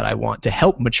audience that I want to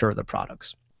help mature the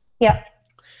products. Yeah.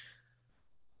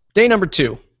 Day number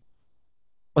 2.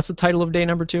 What's the title of day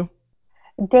number 2?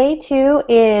 Day 2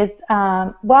 is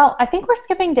I think we're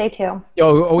skipping day 2.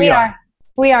 Oh, we are.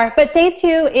 We are. But day 2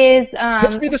 is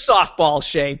pitch me the softball,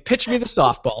 Shay. Pitch me the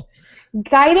softball.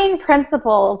 Guiding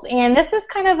principles. And this is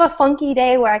kind of a funky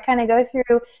day where I kind of go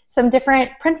through some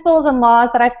different principles and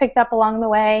laws that I've picked up along the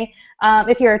way.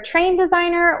 If you're a trained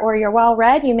designer or you're well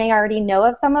read, you may already know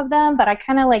of some of them, but I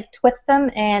kind of like twist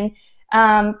them and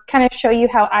kind of show you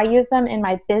how I use them in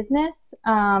my business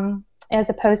as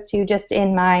opposed to just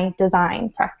in my design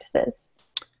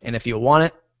practices. And if you want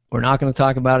it, we're not going to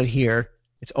talk about it here.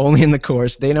 It's only in the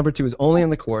course. Day number 2 is only in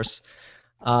the course.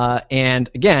 And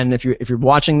again, if you're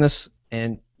watching this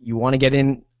and you want to get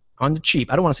in on the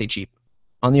cheap, I don't want to say cheap,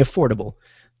 on the affordable,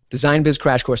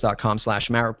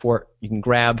 designbizcrashcourse.com/MattReport. You can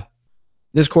grab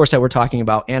this course that we're talking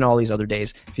about and all these other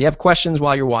days. If you have questions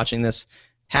while you're watching this,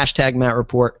 hashtag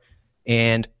MattReport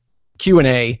and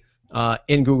Q&A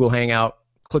in Google Hangout.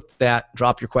 Click that,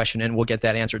 drop your question in. We'll get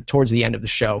that answered towards the end of the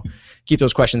show. Keep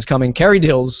those questions coming. Carrie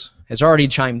Dills has already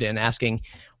chimed in asking,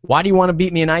 why do you want to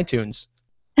beat me in iTunes?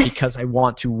 Because I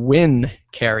want to win,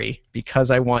 Carrie.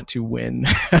 Because I want to win.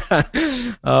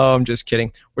 Oh, I'm just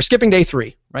kidding. We're skipping day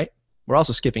 3, right? We're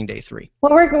also skipping day 3.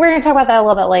 Well, we're going to talk about that a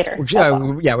little bit later. Yeah,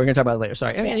 we're going to talk about it later.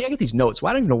 Sorry. I mean, I get these notes. Well,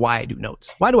 I don't even know why I do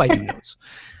notes. Why do I do notes?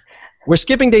 We're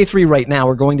skipping day 3 right now.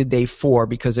 We're going to day 4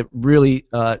 because it really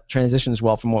transitions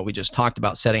well from what we just talked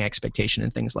about, setting expectation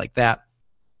and things like that.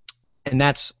 And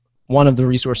that's one of the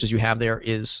resources you have there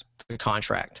is the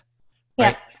contract.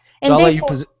 Right? Yeah. So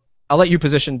I'll let you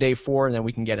position day 4, and then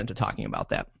we can get into talking about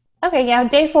that. Okay, yeah,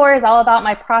 day 4 is all about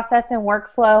my process and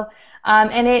workflow,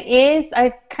 and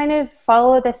I kind of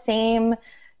follow the same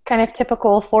kind of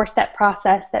typical 4-step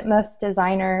process that most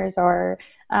designers or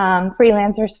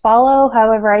freelancers follow.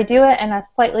 However, I do it in a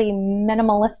slightly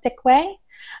minimalistic way,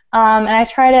 and I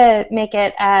try to make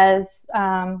it as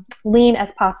lean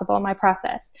as possible in my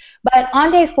process. But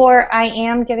on day 4, I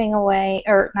am giving away,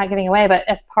 or not giving away, but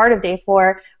as part of day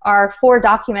 4, are 4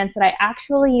 documents that I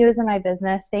actually use in my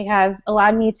business. They have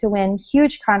allowed me to win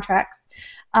huge contracts.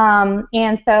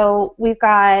 And so we've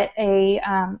got a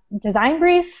design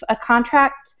brief, a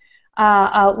contract,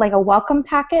 like a welcome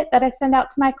packet that I send out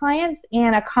to my clients,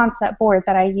 and a concept board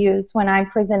that I use when I'm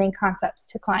presenting concepts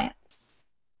to clients.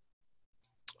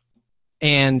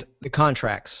 And the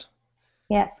contracts.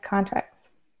 Yes, contracts.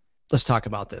 Let's talk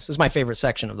about this. This is my favorite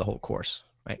section of the whole course,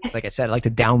 right? Like I said, I like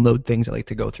to download things. I like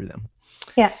to go through them.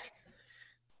 Yeah.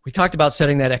 We talked about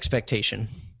setting that expectation.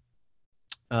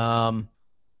 One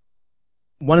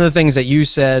of the things that you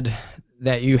said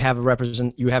that you have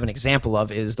an example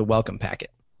of is the welcome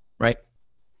packet, right?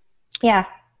 Yeah.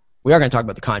 We are going to talk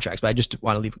about the contracts, but I just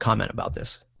want to leave a comment about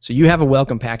this. So you have a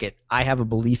welcome packet. I have a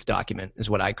belief document is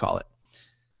what I call it.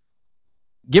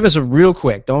 Give us a real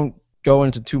quick, don't go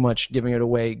into too much giving it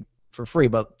away for free,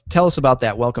 but tell us about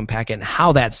that welcome packet and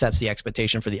how that sets the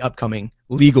expectation for the upcoming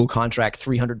legal contract,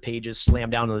 300 pages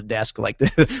slammed down on the desk, like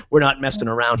the we're not messing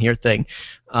around here thing.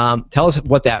 Tell us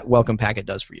what that welcome packet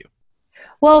does for you.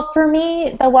 Well, for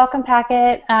me, the welcome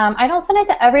packet, I don't send it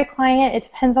to every client. It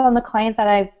depends on the client that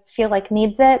I feel like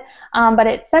needs it, but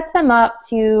it sets them up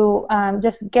to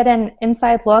just get an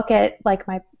inside look at like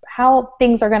how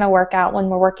things are going to work out when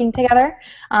we're working together.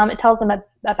 It tells them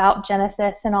about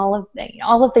Genesis and all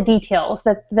of the details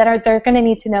that they're going to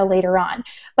need to know later on.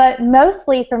 But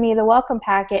mostly for me, the welcome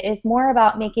packet is more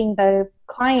about making the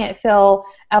client feel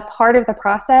a part of the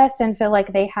process and feel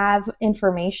like they have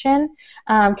information.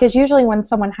 Because usually when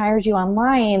someone hires you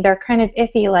online, they're kind of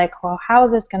iffy, like, well, how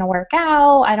is this going to work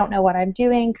out? I don't know what I'm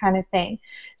doing, kind of thing.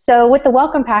 So with the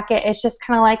welcome packet, it's just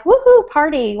kind of like, woohoo,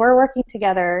 party, we're working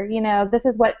together. You know, this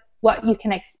is what you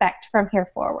can expect from here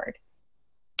forward.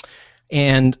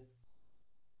 And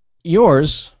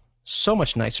yours, so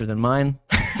much nicer than mine.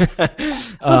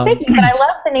 Well, thank you, but I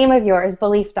love the name of yours,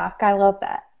 Belief Doc. I love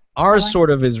that. Ours sort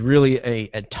of is really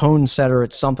a tone setter.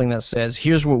 It's something that says,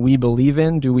 here's what we believe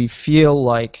in. Do we feel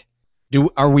like,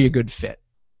 are we a good fit?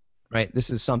 Right? This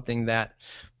is something that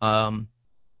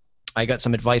I got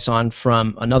some advice on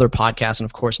from another podcast, and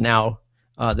of course now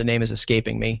the name is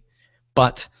escaping me.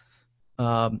 But,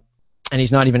 and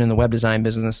he's not even in the web design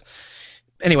business.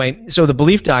 Anyway, so the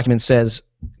belief document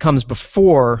comes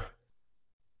before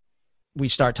we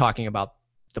start talking about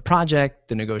the project,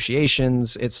 the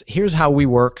negotiations. It's here's how we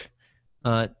work.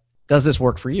 Does this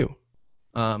work for you?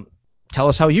 Tell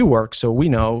us how you work so we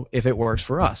know if it works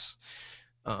for us.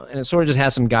 And it sort of just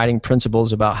has some guiding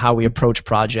principles about how we approach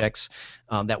projects,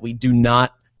 that we do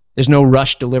not, there's no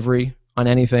rush delivery on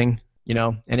anything, you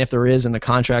know, and if there is in the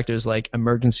contract, there's like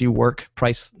emergency work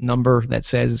price number that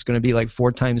says it's going to be like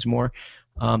 4 times more.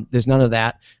 There's none of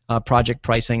that, project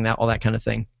pricing, all that kind of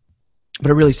thing.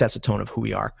 But it really sets the tone of who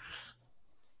we are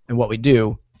and what we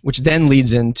do, which then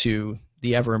leads into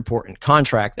the ever-important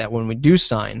contract that when we do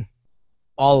sign,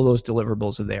 all of those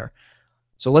deliverables are there.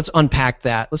 So let's unpack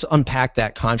that. Let's unpack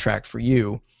that contract for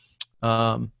you.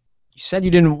 You said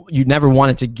you never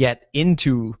wanted to get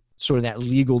into sort of that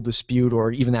legal dispute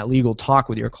or even that legal talk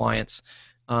with your clients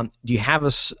Do you have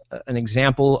an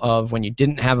example of when you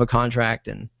didn't have a contract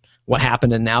and what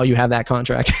happened and now you have that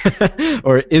contract?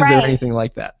 Or is there anything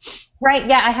like that? Right,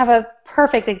 yeah, I have a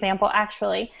perfect example,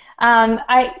 actually.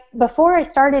 Before I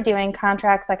started doing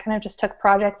contracts, I kind of just took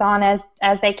projects on as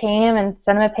they came and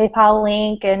sent them a PayPal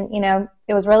link, and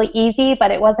it was really easy, but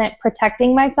it wasn't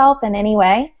protecting myself in any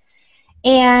way.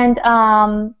 And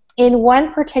in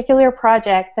one particular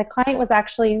project, the client was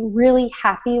actually really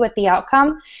happy with the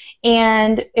outcome,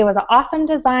 and it was an awesome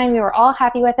design. We were all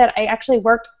happy with it. I actually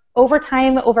worked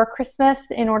overtime over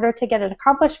Christmas in order to get it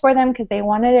accomplished for them because they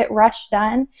wanted it rushed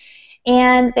done,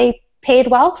 and they paid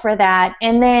well for that.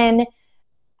 And then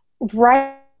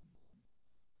right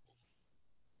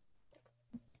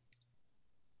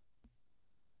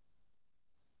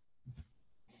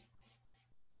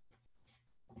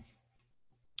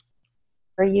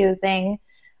for using,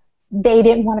 they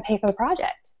didn't want to pay for the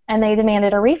project, and they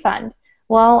demanded a refund.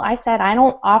 Well, I said, I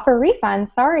don't offer refunds.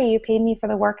 Sorry, you paid me for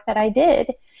the work that I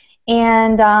did.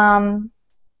 And,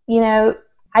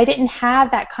 I didn't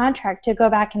have that contract to go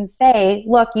back and say,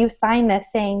 look, you signed this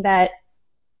saying that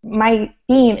my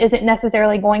theme isn't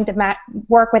necessarily going to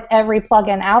work with every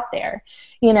plugin out there.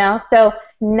 So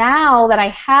now that I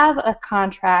have a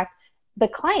contract, the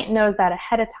client knows that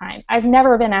ahead of time. I've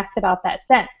never been asked about that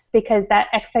since, because that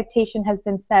expectation has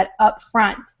been set up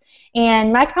front.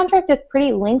 And my contract is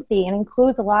pretty lengthy and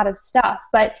includes a lot of stuff,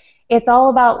 but it's all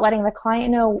about letting the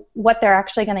client know what they're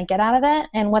actually going to get out of it,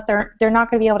 and what they're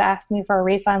not going to be able to ask me for a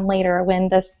refund later when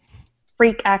this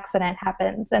freak accident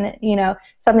happens and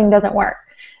something doesn't work.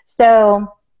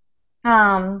 So,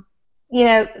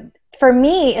 for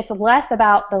me, it's less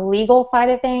about the legal side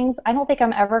of things. I don't think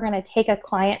I'm ever going to take a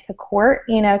client to court,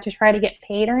 to try to get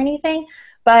paid or anything.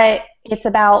 But it's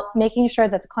about making sure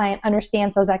that the client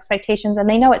understands those expectations and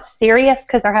they know it's serious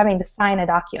because they're having to sign a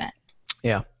document.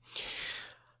 Yeah.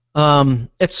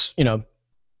 It's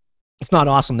it's not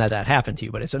awesome that happened to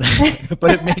you, but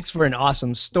but it makes for an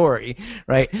awesome story,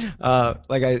 right?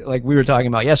 Like we were talking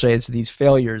about yesterday, it's these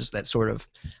failures that sort of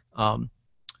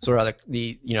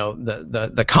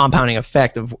the compounding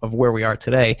effect of where we are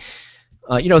today.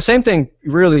 Same thing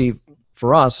really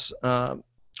for us.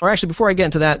 Or actually, before I get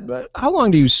into that, how long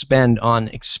do you spend on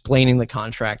explaining the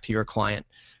contract to your client?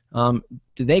 Do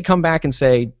they come back and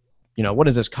say, what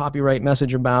is this copyright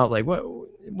message about? Like, what?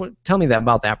 Tell me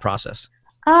about that process.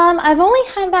 I've only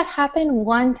had that happen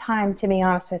one time, to be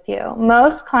honest with you.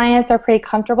 Most clients are pretty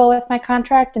comfortable with my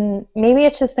contract, and maybe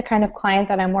it's just the kind of client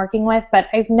that I'm working with, but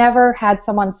I've never had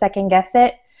someone second guess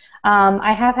it.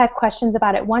 I have had questions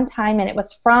about it one time, and it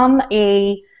was from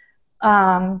a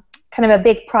kind of a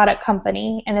big product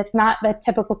company, and it's not the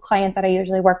typical client that I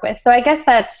usually work with. So I guess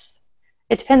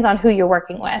it depends on who you're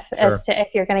working with. Sure. As to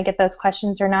if you're going to get those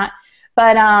questions or not.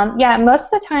 But yeah,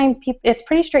 most of the time it's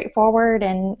pretty straightforward,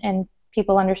 and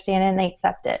people understand it and they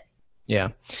accept it. Yeah.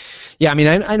 I mean,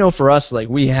 I know for us, like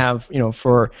we have,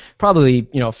 for probably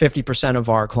 50% of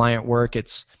our client work,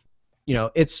 it's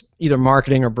either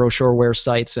marketing or brochureware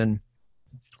sites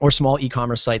or small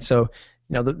e-commerce sites. So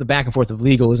the back and forth of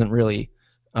legal isn't really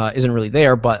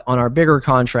there. But on our bigger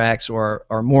contracts or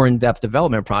more in-depth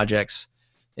development projects,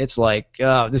 it's like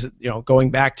this is going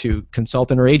back to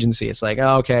consultant or agency. It's like,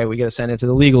 oh, okay, we got to send it to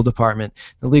the legal department.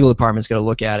 The legal department's got to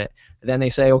look at it. And then they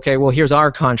say, okay, well, here's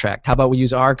our contract. How about we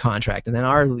use our contract? And then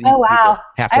our legal people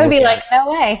have to. I would be like,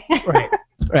 no way.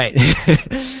 Right.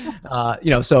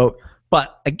 So,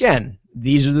 but again,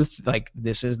 these are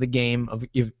this is the game of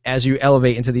as you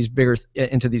elevate into these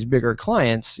bigger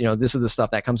clients. This is the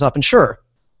stuff that comes up. And sure,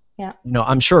 yeah.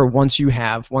 I'm sure once you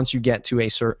get to a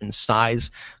certain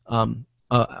size.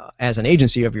 As an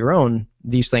agency of your own,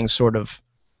 these things sort of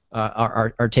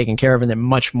are taken care of, and they're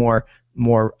much more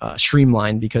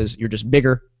streamlined because you're just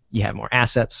bigger, you have more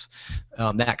assets,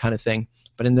 that kind of thing.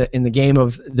 But in the game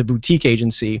of the boutique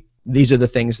agency, these are the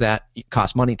things that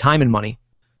cost money, time and money,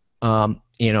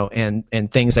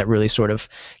 and things that really sort of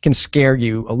can scare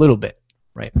you a little bit,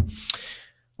 right?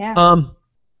 Yeah.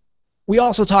 We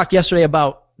also talked yesterday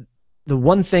about the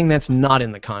one thing that's not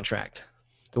in the contract.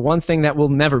 The one thing that will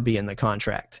never be in the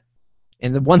contract,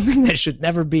 and the one thing that should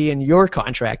never be in your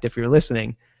contract if you're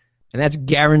listening, and that's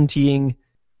guaranteeing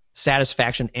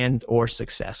satisfaction and or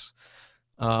success.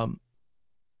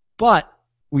 But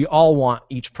we all want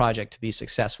each project to be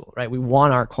successful, right? We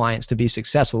want our clients to be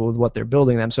successful with what they're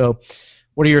building them. So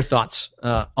what are your thoughts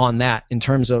on that in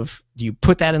terms of, do you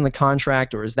put that in the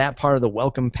contract, or is that part of the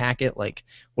welcome packet? Like,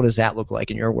 what does that look like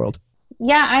in your world?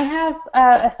 Yeah, I have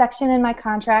a section in my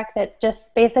contract that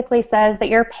just basically says that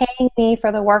you're paying me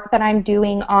for the work that I'm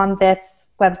doing on this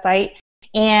website,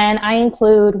 and I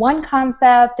include one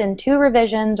concept and 2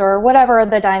 revisions or whatever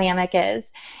the dynamic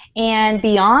is. And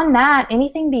beyond that,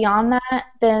 anything beyond that,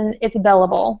 then it's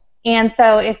billable. And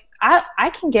so if I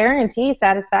can guarantee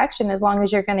satisfaction as long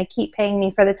as you're going to keep paying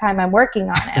me for the time I'm working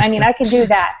on it. I mean, I can do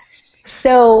that.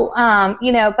 So,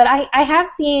 but I have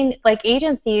seen like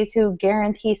agencies who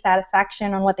guarantee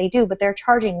satisfaction on what they do, but they're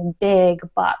charging big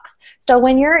bucks. So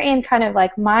when you're in kind of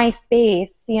like my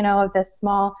space, of this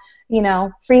small,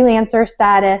 freelancer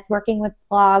status, working with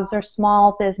blogs or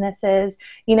small businesses,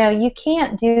 you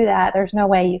can't do that. There's no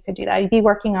way you could do that. You'd be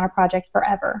working on a project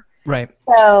forever. Right.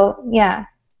 So, yeah.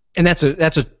 And that's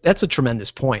a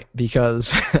tremendous point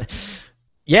because,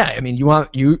 yeah, I mean,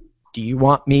 do you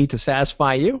want me to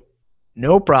satisfy you?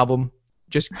 No problem.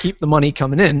 Just keep the money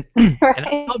coming in, Right. and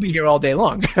I'll be here all day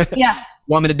long. Yeah.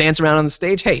 Want me to dance around on the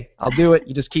stage? Hey, I'll do it.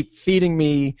 You just keep feeding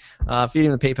me,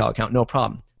 feeding the PayPal account, no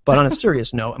problem. But on a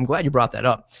serious note, I'm glad you brought that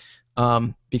up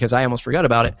because I almost forgot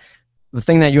about it. The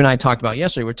thing that you and I talked about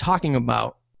yesterday, we're talking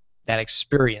about that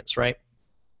experience, right?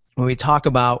 When we talk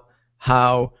about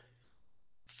how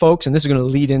folks, and this is going to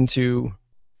lead into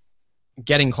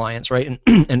getting clients, right,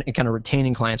 and kind of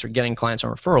retaining clients or getting clients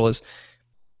on referral is,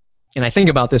 and I think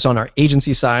about this on our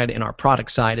agency side and our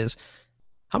product side, is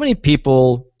how many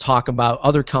people talk about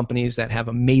other companies that have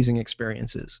amazing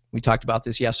experiences? We talked about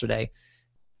this yesterday,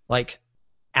 like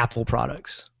Apple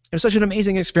products. It was such an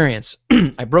amazing experience.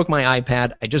 I broke my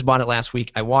iPad. I just bought it last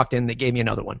week. I walked in. They gave me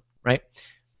another one, right?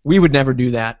 We would never do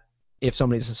that if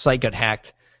somebody's site got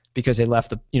hacked because they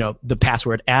left the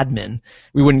password admin.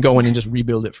 We wouldn't go in and just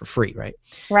rebuild it for free, right?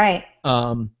 Right.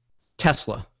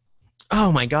 Tesla. Oh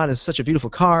my God, it's such a beautiful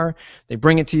car. They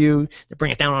bring it to you. They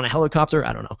bring it down on a helicopter.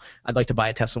 I don't know. I'd like to buy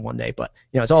a Tesla one day, but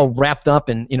it's all wrapped up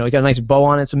and it got a nice bow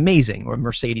on it. It's amazing. Or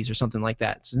Mercedes or something like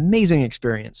that. It's an amazing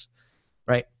experience,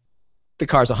 right? The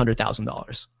car's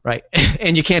 $100,000, right?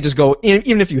 And you can't just go,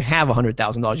 even if you have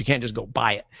 $100,000, you can't just go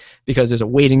buy it because there's a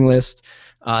waiting list.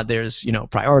 There's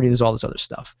priority. There's all this other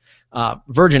stuff.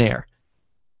 Virgin Air.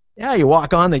 Yeah, you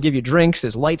walk on. They give you drinks.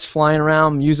 There's lights flying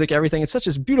around, music, everything. It's such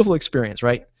a beautiful experience,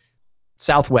 right?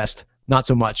 Southwest, not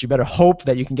so much. You better hope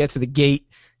that you can get to the gate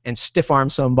and stiff arm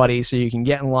somebody so you can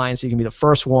get in line so you can be the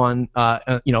first one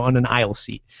on an aisle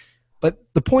seat. But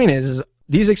the point is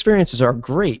these experiences are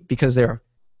great because they're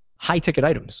high ticket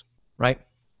items, right?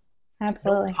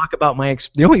 Absolutely. I don't talk about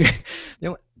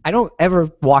I don't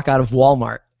ever walk out of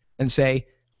Walmart and say,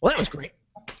 well, that was great.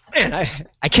 Man,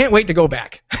 I can't wait to go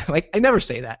back. Like, I never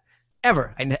say that,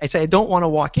 ever. I say I don't want to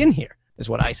walk in here is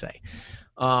what I say.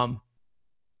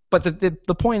 But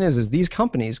the point is these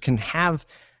companies can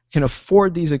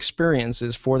afford these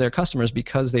experiences for their customers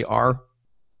because they are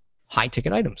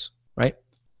high-ticket items, right?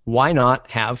 Why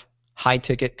not have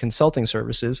high-ticket consulting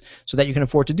services so that you can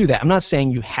afford to do that? I'm not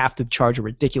saying you have to charge a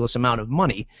ridiculous amount of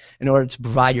money in order to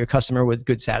provide your customer with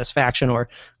good satisfaction or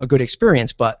a good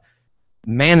experience, but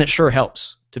man, it sure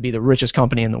helps to be the richest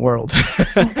company in the world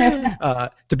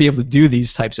to be able to do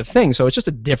these types of things. So it's just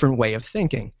a different way of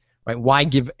thinking. Right? Why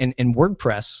give in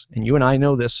WordPress, and you and I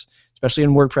know this, especially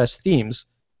in WordPress themes,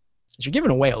 is you're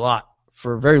giving away a lot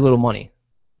for very little money,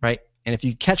 right? And if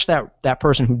you catch that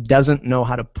person who doesn't know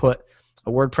how to put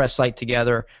a WordPress site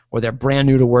together, or they're brand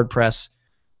new to WordPress,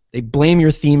 they blame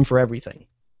your theme for everything,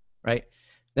 right?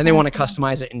 Then they want to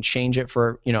customize it and change it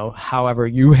for however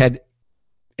you had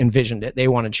envisioned it. They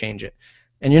want to change it,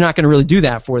 and you're not going to really do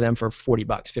that for them for $40,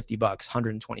 $50,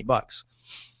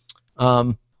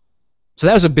 $120. So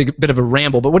that was a bit of a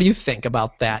ramble, but what do you think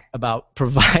about that, about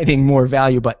providing more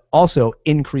value but also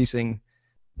increasing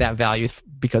that value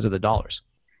because of the dollars?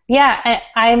 Yeah,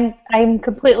 I'm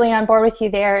completely on board with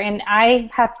you there, and I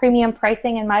have premium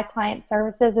pricing in my client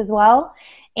services as well.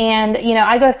 And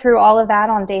I go through all of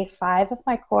that on day 5 of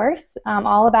my course,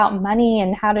 all about money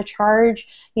and how to charge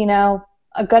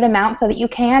a good amount so that you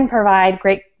can provide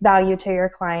great value to your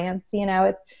clients.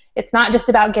 It's not just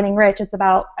about getting rich, it's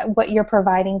about what you're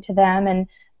providing to them and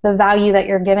the value that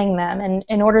you're giving them. And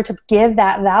in order to give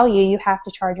that value, you have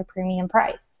to charge a premium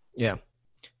price. Yeah. Have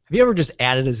you ever just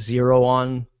added a 0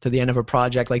 on to the end of a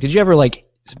project? Like, did you ever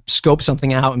scope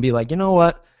something out and be like, you know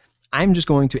what? I'm just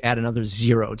going to add another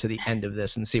 0 to the end of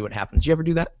this and see what happens. Did you ever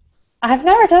do that? I've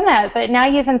never done that, but now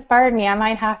you've inspired me. I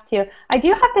might have to. I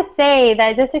do have to say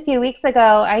that just a few weeks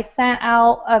ago, I sent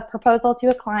out a proposal to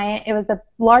a client. It was the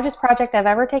largest project I've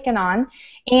ever taken on,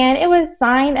 and it was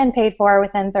signed and paid for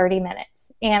within 30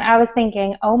 minutes. And I was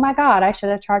thinking, oh my God, I should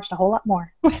have charged a whole lot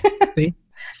more.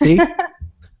 See?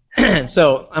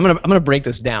 So I'm gonna break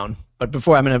this down, but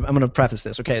before I'm gonna preface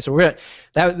this. Okay, so we're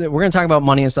gonna talk about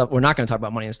money and stuff. We're not gonna talk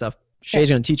about money and stuff.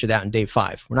 Shay's gonna teach you that in day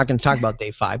 5. We're not gonna talk about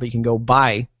day 5, but you can go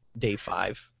buy day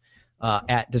 5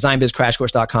 at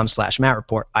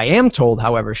designbizcrashcourse.com/MattReport. I am told,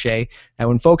 however, Shay, that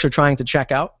when folks are trying to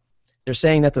check out, they're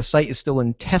saying that the site is still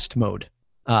in test mode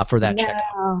for that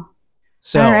checkout.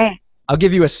 So all right. I'll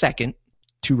give you a second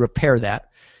to repair that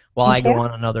while I Thank go you.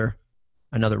 on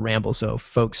another ramble. So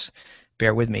folks,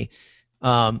 bear with me.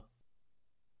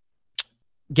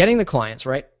 Getting the clients,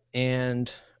 right,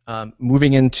 and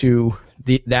moving into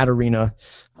that arena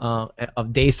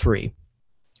of day 3.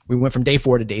 We went from day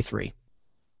 4 to day 3.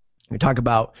 We talk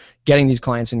about getting these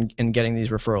clients and getting these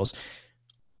referrals.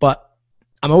 But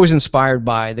I'm always inspired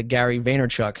by the Gary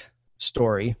Vaynerchuk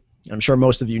story. I'm sure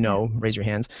most of you know, raise your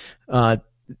hands,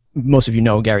 most of you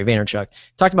know Gary Vaynerchuk.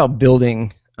 Talked about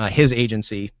building his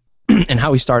agency and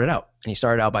how he started out. And he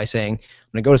started out by saying, I'm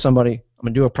going to go to somebody, I'm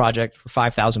going to do a project for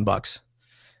 $5,000.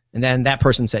 And then that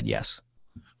person said yes.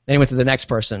 Then he went to the next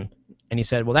person and he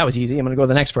said, well, that was easy. I'm going to go to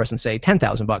the next person and say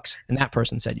 $10,000. And that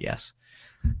person said yes.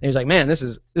 And he was like, man, this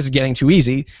is getting too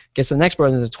easy. Gets to the next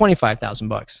person and says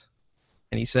 $25,000.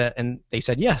 And he said, and they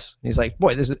said yes. And he's like,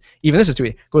 boy, this is too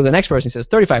easy. Go to the next person. He says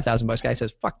 $35,000. Guy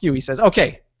says, fuck you. He says,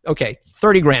 okay,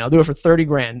 30 grand. I'll do it for 30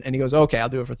 grand. And he goes, okay, I'll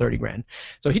do it for 30 grand.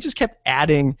 So he just kept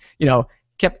adding,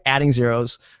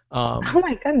 zeros. Oh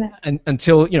my goodness.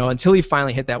 Until he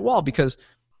finally hit that wall, because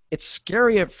it's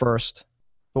scary at first,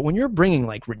 but when you're bringing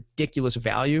like ridiculous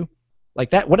value, like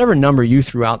that, whatever number you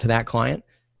threw out to that client,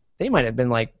 they might have been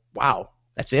like, wow,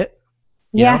 that's it.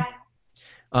 You know?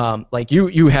 Like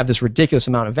you have this ridiculous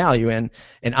amount of value, and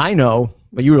I know,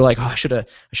 but you were like, oh, I should have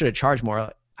charged more.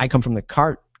 I come from the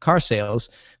car sales,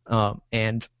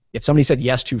 and if somebody said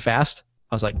yes too fast,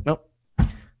 I was like, nope,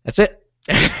 that's it.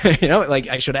 Like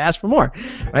I should have asked for more,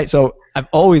 right? So I've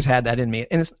always had that in me,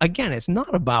 and it's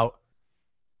not about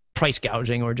price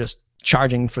gouging or just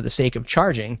charging for the sake of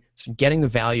charging. It's getting the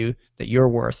value that you're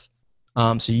worth,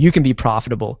 so you can be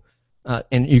profitable,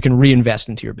 and you can reinvest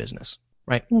into your business.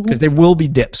 Right? Because there will be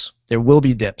dips. There will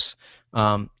be dips.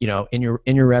 In your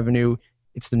revenue.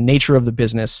 It's the nature of the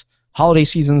business. Holiday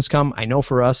seasons come. I know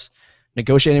for us,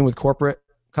 negotiating with corporate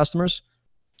customers,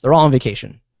 they're all on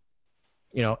vacation.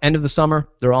 End of the summer,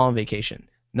 they're all on vacation.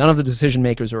 None of the decision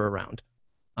makers are around,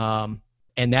 and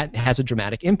that has a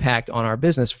dramatic impact on our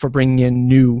business for bringing in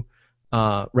new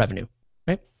revenue.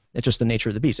 Right? It's just the nature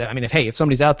of the beast. I mean, if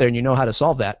somebody's out there and you know how to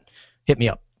solve that, hit me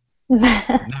up.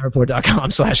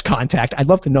 MattReport.com/contact. I'd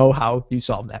love to know how you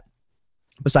solve that,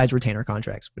 besides retainer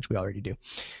contracts, which we already do.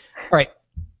 All right,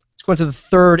 let's go into the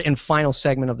third and final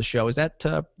segment of the show. Is that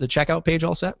the checkout page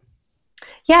all set?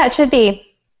 Yeah, it should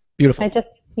be. Beautiful.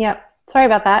 Sorry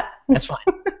about that. That's fine.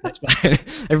 That's fine.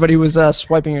 Everybody was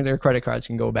swiping their credit cards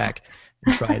can go back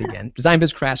and try it again.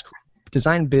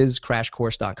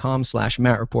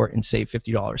 DesignBizCrashCourse.com/MattReport and save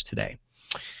 $50 today.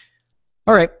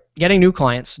 All right, getting new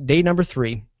clients. Day number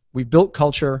 3. We've built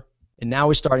culture, and now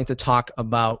we're starting to talk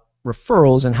about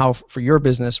referrals and how, for your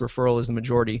business, referral is the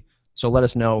majority. So let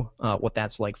us know what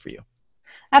that's like for you.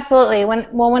 Absolutely.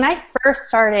 When I first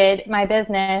started my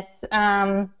business,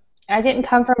 I didn't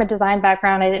come from a design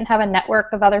background. I didn't have a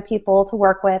network of other people to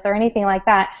work with or anything like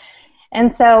that.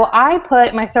 And so I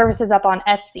put my services up on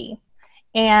Etsy.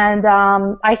 And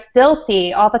I still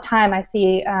see all the time, I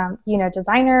see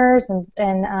designers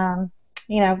and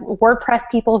WordPress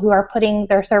people who are putting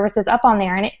their services up on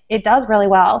there, and it does really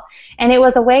well. And it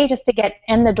was a way just to get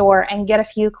in the door and get a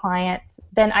few clients.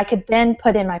 Then I could then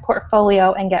put in my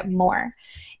portfolio and get more.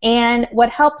 And what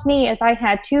helped me is I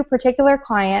had 2 particular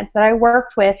clients that I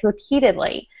worked with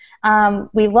repeatedly.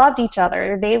 We loved each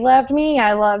other. They loved me.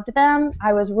 I loved them.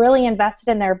 I was really invested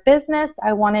in their business.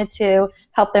 I wanted to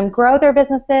help them grow their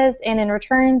businesses, and in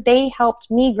return, they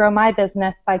helped me grow my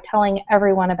business by telling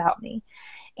everyone about me.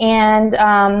 And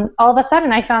all of a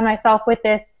sudden, I found myself with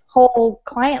this whole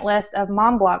client list of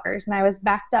mom bloggers, and I was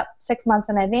backed up 6 months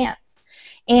in advance.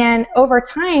 And over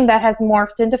time, that has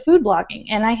morphed into food blogging.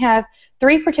 And I have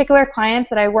 3 particular clients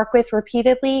that I work with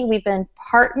repeatedly. We've been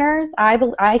partners.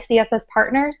 I see us as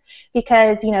partners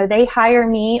because, they hire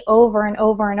me over and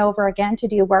over and over again to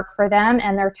do work for them,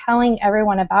 and they're telling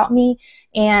everyone about me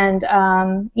and,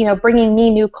 bringing me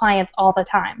new clients all the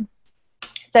time.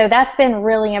 So that's been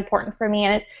really important for me,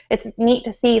 and it's neat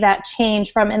to see that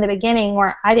change from in the beginning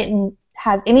where I didn't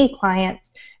have any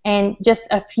clients, and just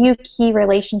a few key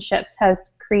relationships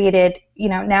has created,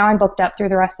 now I'm booked up through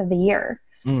the rest of the year.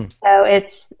 So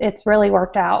it's really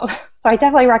worked out. So I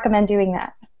definitely recommend doing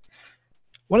that.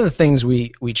 One of the things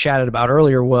we chatted about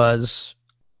earlier was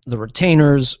the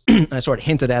retainers, and I sort of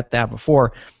hinted at that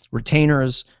before,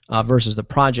 retainers versus the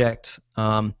project.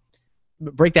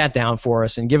 Break that down for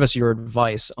us and give us your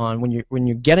advice on when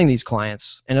you're getting these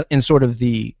clients and sort of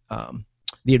the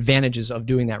advantages of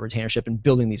doing that retainership and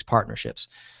building these partnerships.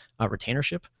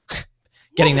 retainership,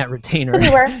 getting that retainer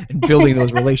Anywhere. and building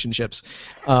those relationships.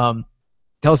 Tell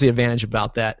us the advantage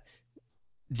about that.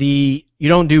 You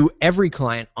don't do every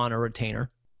client on a retainer,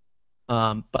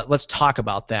 but let's talk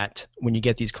about that when you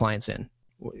get these clients in.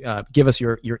 Give us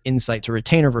your insight to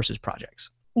retainer versus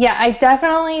projects. Yeah, I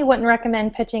definitely wouldn't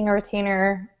recommend pitching a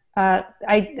retainer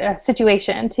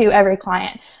situation to every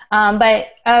client. But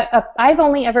I've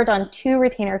only ever done 2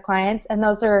 retainer clients, and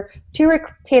those are 2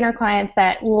 retainer clients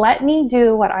that let me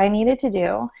do what I needed to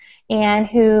do and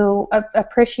who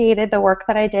appreciated the work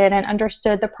that I did and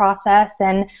understood the process,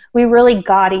 and we really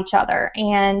got each other.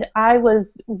 And I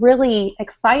was really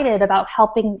excited about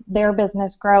helping their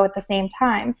business grow at the same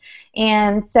time.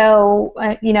 And so,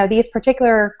 these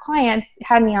particular clients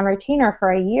had me on retainer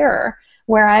for a year,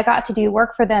 where I got to do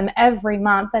work for them every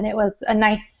month, and it was a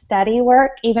nice steady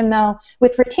work, even though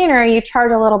with retainer you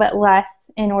charge a little bit less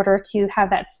in order to have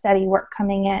that steady work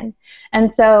coming in.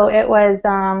 And so it was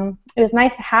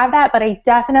nice to have that, but I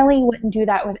definitely wouldn't do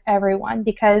that with everyone,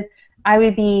 because I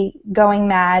would be going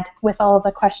mad with all of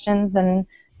the questions, and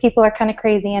people are kind of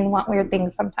crazy and want weird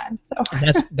things sometimes. So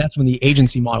that's when the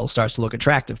agency model starts to look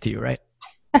attractive to you, right?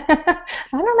 I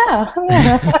don't know.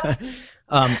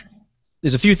 Yeah.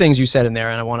 There's a few things you said in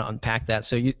there, and I want to unpack that.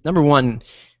 So, number one,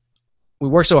 we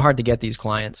work so hard to get these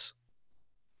clients,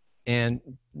 and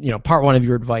part one of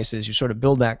your advice is you sort of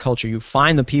build that culture. You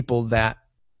find the people that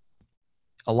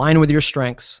align with your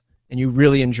strengths, and you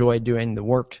really enjoy doing the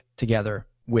work together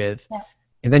with. Yeah.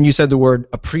 And then you said the word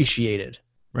appreciated,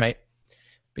 right?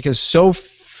 Because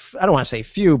I don't want to say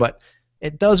few, but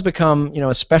it does become,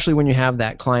 especially when you have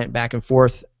that client back and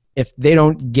forth, if they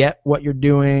don't get what you're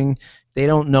doing, they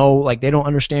don't know, they don't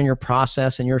understand your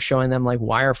process, and you're showing them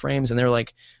wireframes, and they're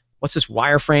like, what's this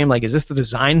wireframe? Is this the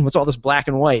design? What's all this black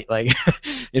and white?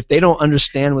 If they don't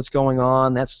understand what's going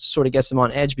on, that sort of gets them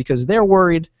on edge, because they're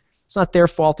worried. It's not their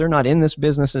fault. They're not in this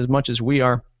business as much as we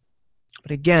are.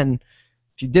 But again,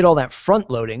 if you did all that front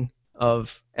loading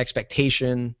of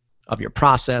expectation of your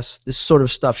process, this sort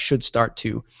of stuff should start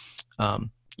to,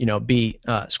 be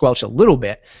squelched a little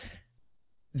bit.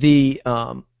 The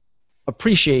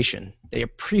appreciation. They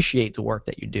appreciate the work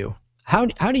that you do. How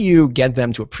do you get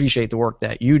them to appreciate the work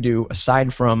that you do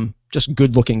aside from just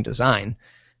good-looking design?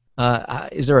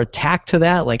 Is there a tack to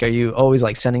that? Are you always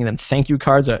sending them thank you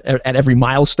cards at every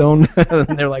milestone?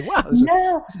 And they're like, wow, this is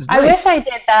nice. I wish I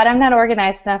did that. I'm not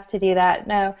organized enough to do that.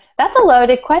 No, that's a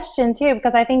loaded question too,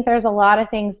 because I think there's a lot of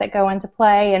things that go into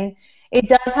play, and it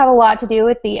does have a lot to do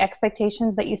with the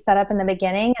expectations that you set up in the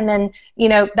beginning, and then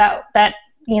that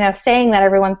saying that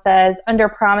everyone says, under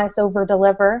promise, over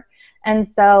deliver. And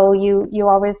so you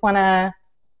always want to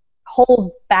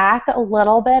hold back a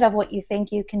little bit of what you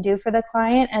think you can do for the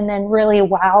client, and then really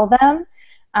wow them,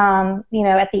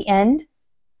 at the end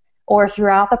or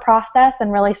throughout the process,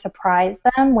 and really surprise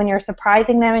them. When you're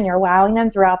surprising them and you're wowing them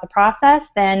throughout the process,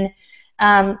 then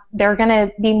they're going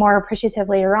to be more appreciative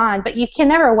later on. But you can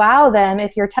never wow them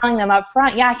if you're telling them up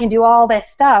front, yeah, I can do all this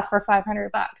stuff for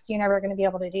 $500. You're never going to be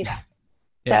able to do that.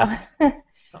 Yeah. So.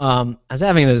 I was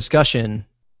having a discussion.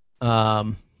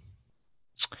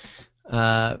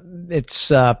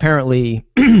 It's apparently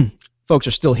folks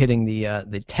are still hitting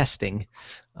the testing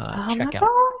checkout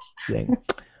thing.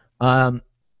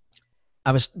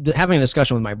 I was having a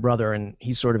discussion with my brother, and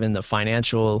he's sort of in the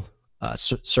financial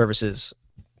services,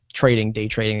 trading, day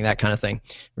trading, that kind of thing.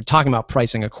 We're talking about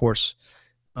pricing a course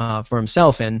for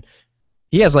himself, and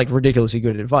he has ridiculously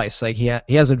good advice. He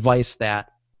has advice that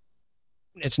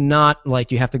it's not like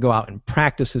you have to go out and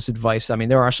practice this advice. I mean,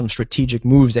 there are some strategic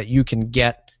moves that you can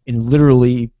get and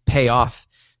literally pay off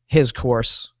his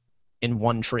course in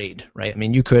one trade, right? I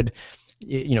mean, you could,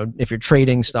 if you're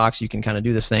trading stocks, you can kind of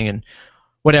do this thing and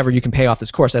whatever, you can pay off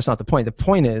this course. That's not the point. The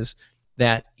point is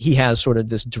that he has sort of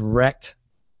this direct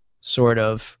sort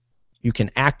of, you can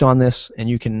act on this and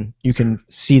you can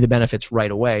see the benefits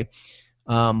right away.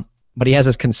 But he has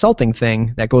this consulting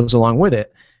thing that goes along with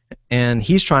it. And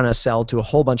he's trying to sell to a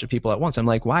whole bunch of people at once. I'm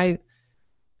like, why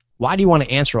do you want to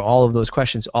answer all of those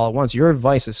questions all at once? Your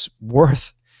advice is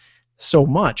worth so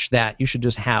much that you should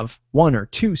just have 1 or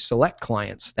 2 select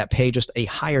clients that pay just a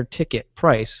higher ticket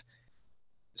price,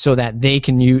 so that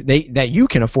that you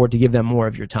can afford to give them more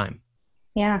of your time.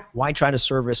 Yeah. Why try to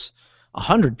service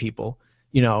 100 people,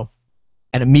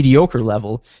 at a mediocre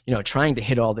level, trying to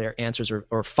hit all their answers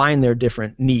or find their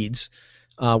different needs,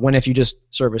 when if you just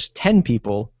service 10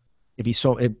 people,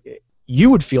 you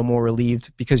would feel more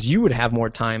relieved because you would have more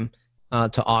time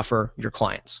to offer your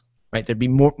clients, right? There'd be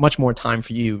much more time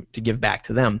for you to give back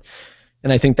to them,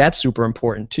 and I think that's super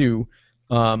important too.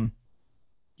 When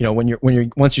you're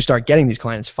once you start getting these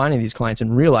clients, finding these clients,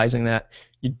 and realizing that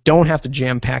You don't have to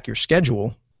jam pack your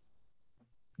schedule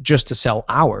just to sell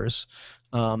hours.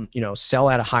 Sell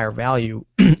at a higher value,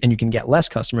 and you can get less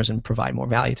customers and provide more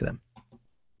value to them.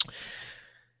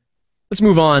 Let's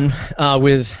move on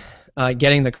with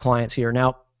getting the clients here.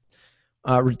 Now,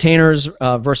 retainers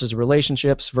versus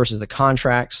relationships versus the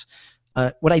contracts.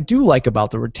 What I do like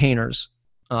about the retainers,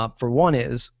 for one,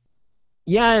 is,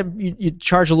 you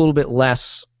charge a little bit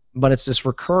less, but it's this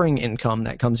recurring income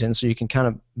that comes in, so you can kind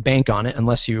of bank on it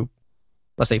unless you,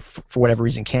 let's say, for whatever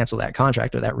reason, cancel that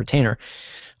contract or that retainer.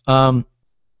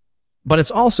 But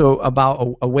it's also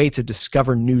about a way to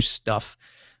discover new stuff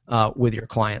with your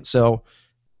clients. So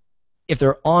if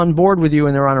they're on board with you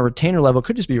and they're on a retainer level, it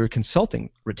could just be your consulting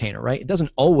retainer, right? It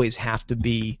doesn't always have to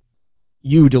be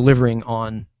you delivering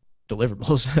on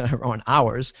deliverables or on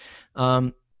hours.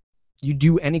 You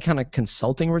do any kind of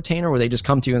consulting retainer where they just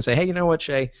come to you and say, hey, you know what,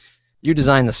 Shay, you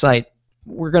designed the site.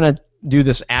 We're going to do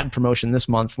this ad promotion this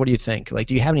month. What do you think? Like,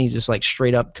 do you have any just like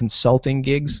straight up consulting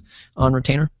gigs on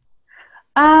retainer?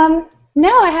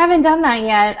 No, I haven't done that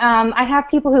yet. I have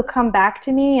people who come back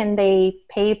to me and they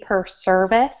pay per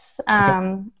service.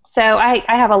 Okay. So I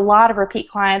have a lot of repeat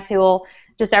clients who will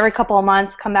just every couple of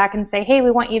months come back and say, hey,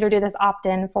 we want you to do this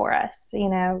opt-in for us.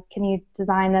 Can you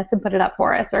design this and put it up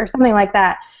for us or something like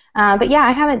that. But yeah,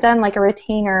 I haven't done like a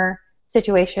retainer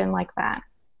situation like that.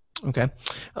 Okay.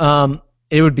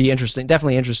 It would be interesting,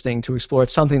 definitely interesting to explore.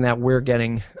 It's something that we're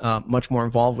getting much more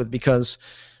involved with because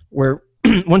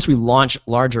once we launch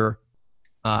larger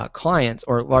clients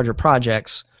or larger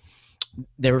projects,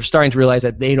 they were starting to realize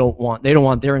that they don't want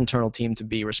their internal team to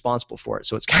be responsible for it.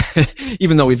 So it's kind of,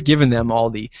 even though we've given them all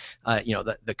the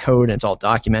the code and it's all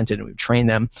documented and we've trained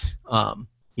them,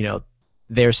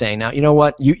 they're saying, now, you know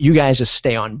what, you guys just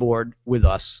stay on board with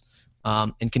us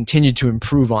and continue to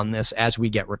improve on this as we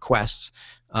get requests,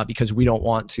 because we don't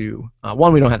want to,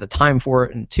 one, we don't have the time for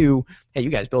it, and two, hey, you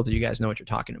guys built it, you guys know what you're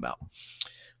talking about.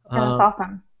 That's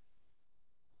awesome.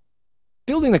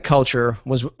 Building the culture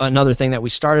was another thing that we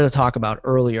started to talk about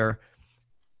earlier.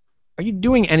 Are you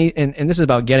doing any, and this is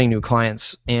about getting new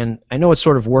clients, and I know it's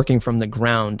sort of working from the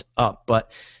ground up,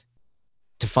 but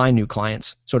to find new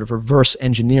clients, sort of reverse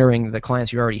engineering the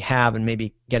clients you already have and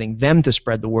maybe getting them to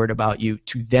spread the word about you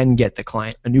to then get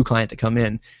a new client to come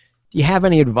in. Do you have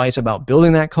any advice about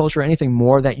building that culture? Anything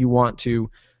more that you want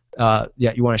to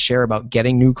share about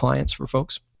getting new clients for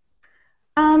folks?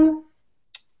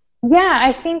 Yeah,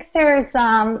 I think there's,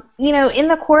 in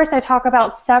the course I talk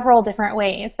about several different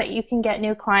ways that you can get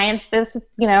new clients. This,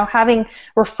 having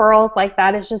referrals like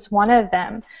that is just one of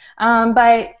them.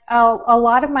 But a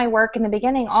lot of my work in the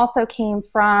beginning also came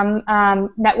from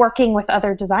networking with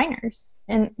other designers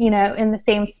in the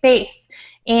same space.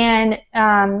 And,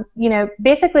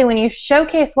 basically when you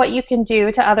showcase what you can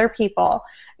do to other people,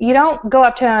 you don't go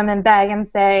up to them and beg and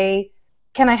say,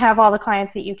 can I have all the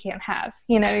clients that you can't have,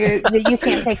 that you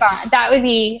can't take on? That would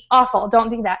be awful. Don't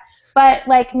do that. But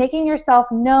like making yourself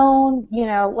known,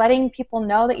 letting people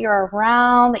know that you're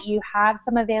around, that you have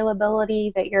some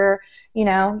availability, that you're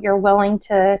willing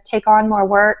to take on more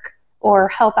work or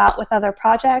help out with other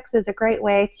projects is a great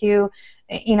way to,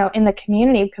 in the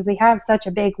community, because we have such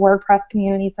a big WordPress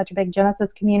community, such a big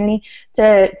Genesis community,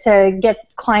 to get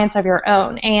clients of your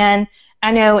own. And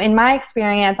I know in my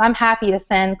experience, I'm happy to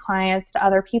send clients to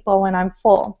other people when I'm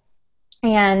full.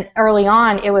 And early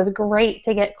on, it was great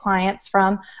to get clients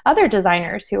from other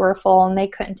designers who were full and they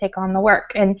couldn't take on the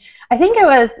work. And I think it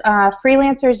was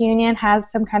Freelancers Union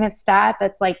has some kind of stat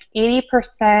that's like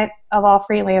 80% of all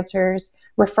freelancers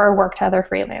refer work to other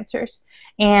freelancers.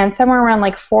 And somewhere around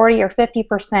like 40 or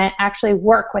 50% actually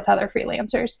work with other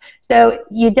freelancers. So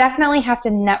you definitely have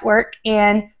to network.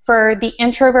 And for the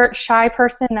introvert, shy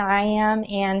person that I am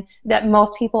and that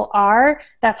most people are,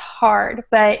 that's hard.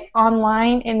 But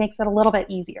online, it makes it a little bit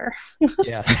easier.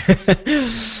 Yeah.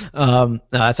 No,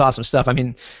 that's awesome stuff. I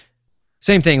mean,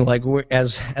 same thing, like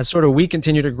as sort of we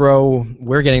continue to grow,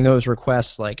 we're getting those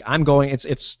requests. Like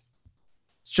it's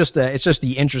just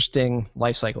the interesting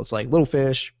life cycle. It's like little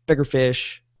fish, bigger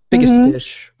fish, biggest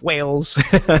fish, whales.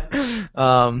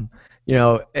 And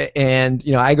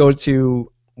I go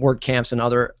to work camps and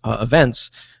other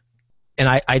events, and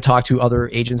I talk to other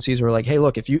agencies who are like, hey,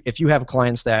 look, if you have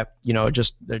clients that they're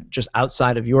just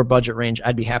outside of your budget range,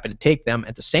 I'd be happy to take them.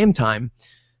 At the same time,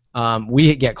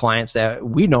 we get clients that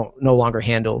we no longer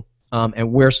handle,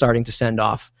 and we're starting to send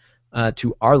off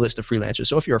to our list of freelancers.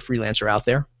 So if you're a freelancer out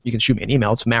there, you can shoot me an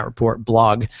email to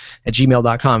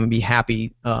mattreportblog@gmail.com and be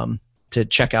happy to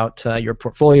check out your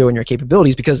portfolio and your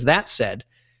capabilities, because that said,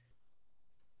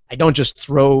 I don't just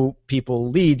throw people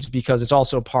leads because it's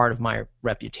also part of my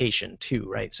reputation too,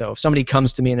 right? So if somebody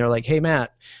comes to me and they're like, hey,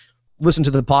 Matt, listen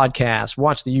to the podcast,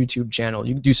 watch the YouTube channel.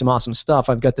 You can do some awesome stuff.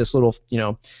 I've got this little,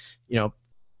 $1,500,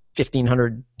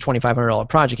 $2,500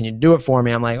 project. Can you do it for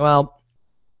me? I'm like, well,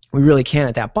 we really can't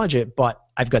at that budget, but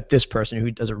I've got this person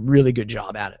who does a really good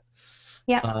job at it.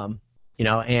 Yeah.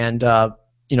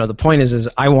 The point is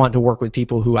I want to work with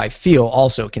people who I feel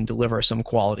also can deliver some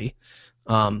quality,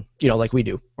 like we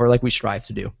do, or like we strive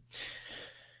to do.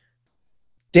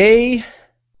 Day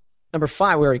number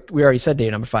 5, we already said day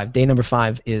number 5. Day number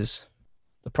 5 is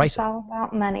the pricing. It's all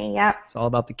about money, yeah. It's all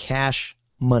about the cash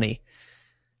money.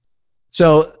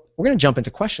 So we're going to jump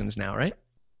into questions now, right?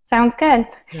 Sounds good.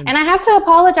 And I have to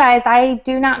apologize. I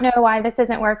do not know why this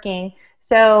isn't working.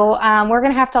 So we're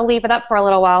going to have to leave it up for a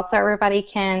little while so everybody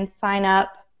can sign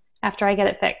up after I get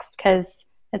it fixed, because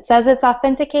it says it's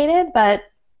authenticated, but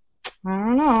I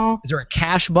don't know. Is there a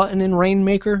cash button in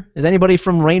Rainmaker? Is anybody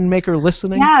from Rainmaker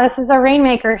listening? Yeah, this is a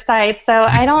Rainmaker site, so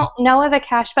I don't know of a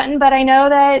cash button, but I know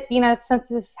that, since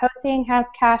this hosting has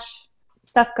cash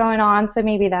stuff going on, so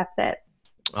maybe that's it.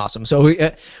 Awesome. So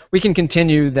we can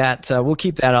continue that. We'll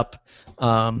keep that up.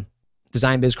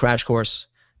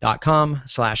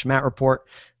 designbizcrashcourse.com/MattReport.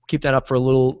 Keep that up for a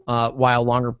little while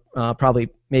longer, probably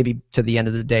maybe to the end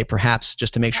of the day, perhaps,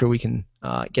 just to make sure we can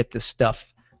get this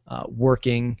stuff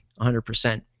working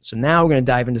 100%. So now we're going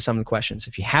to dive into some of the questions.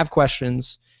 If you have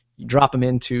questions, you drop them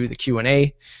into the Q&A.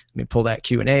 Let me pull that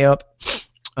Q&A up.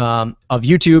 Of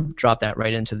YouTube, drop that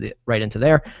right into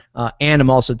there. And I'm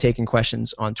also taking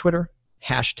questions on Twitter.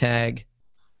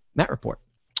 #MattReport.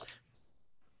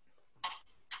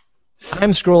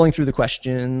 I'm scrolling through the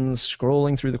questions.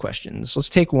 Let's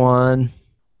take one.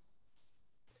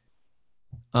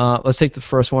 Let's take the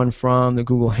first one from the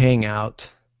Google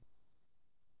Hangout.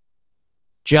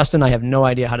 Justin, I have no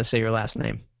idea how to say your last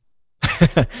name.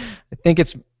 I think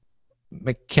it's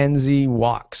Mackenzie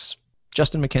Walks.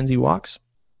 Justin Mackenzie Walks.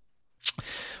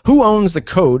 Who owns the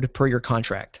code per your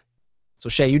contract? So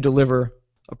Shay, you deliver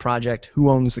a project. Who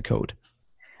owns the code?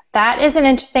 That is an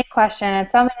interesting question.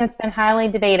 It's something that's been highly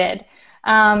debated.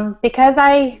 Because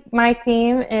my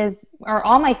theme is, or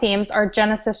all my themes are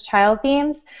Genesis child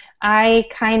themes, I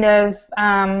kind of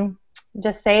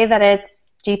just say that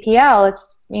it's GPL.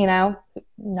 It's,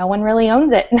 no one really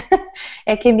owns it.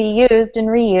 It can be used and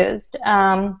reused.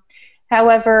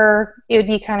 However, it would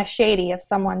be kind of shady if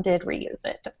someone did reuse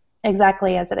it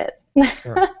exactly as it is.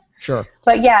 Sure.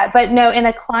 But no, in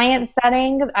a client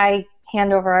setting, I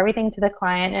hand over everything to the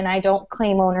client, and I don't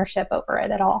claim ownership over it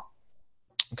at all.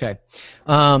 Okay.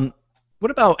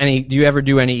 What about do you ever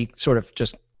do any sort of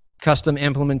just custom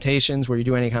implementations where you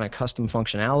do any kind of custom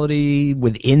functionality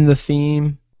within the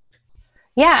theme?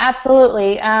 Yeah,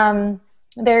 absolutely.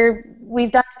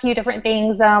 We've done a few different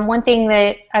things. One thing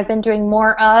that I've been doing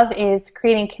more of is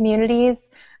creating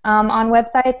communities on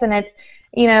websites, and it's,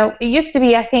 it used to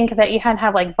be, I think, that you had to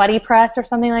have like BuddyPress or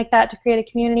something like that to create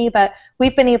a community, but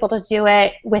we've been able to do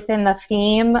it within the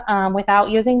theme without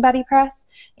using BuddyPress,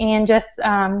 and just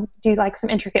do like some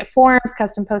intricate forms,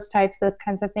 custom post types, those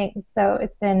kinds of things. So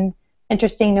it's been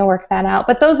interesting to work that out.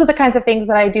 But those are the kinds of things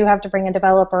that I do have to bring a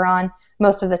developer on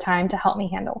most of the time to help me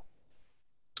handle.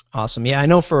 Awesome. Yeah, I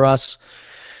know for us,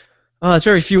 it's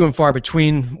very few and far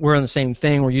between. We're on the same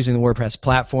thing. We're using the WordPress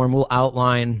platform. We'll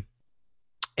outline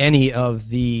any of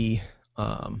the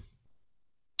plugins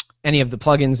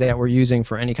that we're using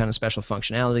for any kind of special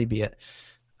functionality, be it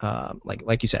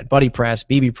like you said, BuddyPress,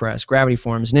 BBPress, Gravity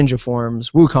Forms, Ninja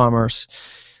Forms, WooCommerce,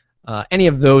 any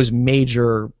of those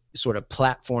major sort of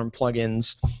platform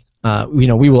plugins.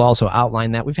 We will also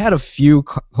outline that. We've had a few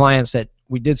clients that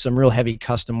we did some real heavy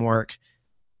custom work.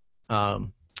 I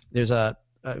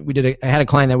had a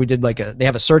client that we did they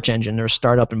have a search engine. They're a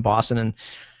startup in Boston, and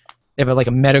they have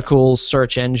a medical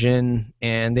search engine,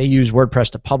 and they use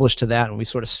WordPress to publish to that, and we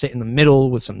sort of sit in the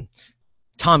middle with some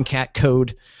Tomcat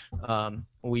code.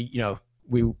 We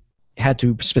had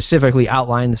to specifically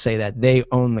outline to say that they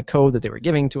own the code that they were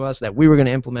giving to us, that we were going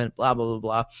to implement, blah, blah, blah,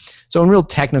 blah. So in real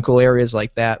technical areas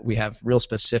like that, we have real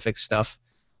specific stuff.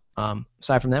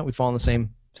 Aside from that, we fall in the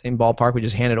same ballpark. We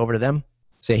just hand it over to them,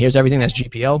 say, here's everything that's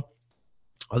GPL.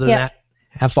 Other than that,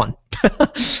 have fun.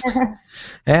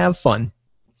 Have fun.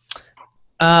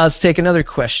 Let's take another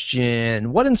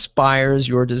question. What inspires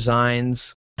your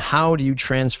designs? How do you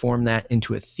transform that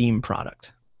into a theme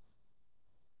product?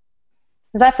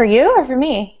 Is that for you or for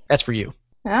me? That's for you.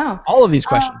 Oh. All of these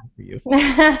questions are for you.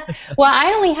 Well,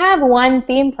 I only have one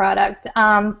theme product.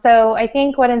 So I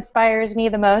think what inspires me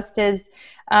the most is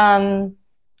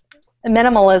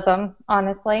minimalism,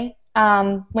 honestly.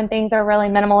 When things are really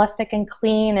minimalistic and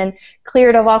clean and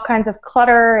cleared of all kinds of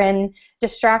clutter and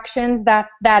distractions, that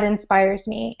inspires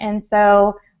me. And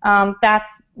so That's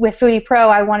with Foodie Pro.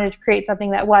 I wanted to create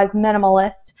something that was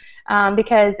minimalist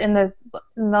because in the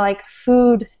like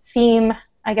food theme,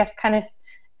 I guess, kind of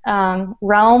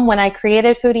realm, when I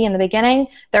created Foodie in the beginning,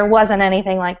 there wasn't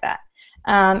anything like that.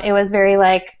 It was very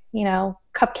like, you know,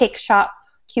 cupcake shop,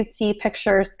 cutesy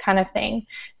pictures kind of thing.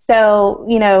 So,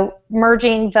 you know,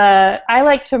 I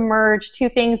like to merge two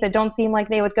things that don't seem like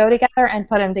they would go together and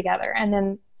put them together. And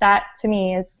then that, to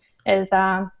me, is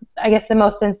I guess, the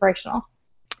most inspirational.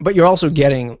 But you're also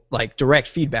getting like direct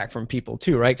feedback from people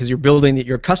too, right? Because you're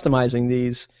customizing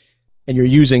these, and you're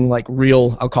using like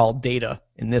real, I'll call it data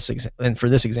and for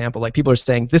this example, like people are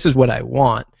saying, this is what I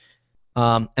want,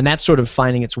 and that's sort of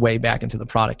finding its way back into the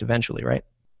product eventually, right?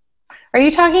 Are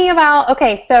you talking about,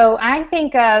 okay, so I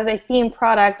think of a theme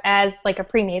product as like a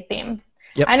pre-made theme.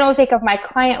 Yep. I don't think of my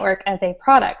client work as a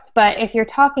product, but if you're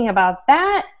talking about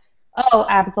that, oh,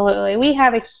 absolutely. We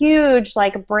have a huge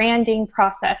like branding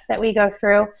process that we go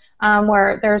through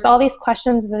where there's all these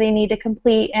questions that they need to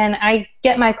complete, and I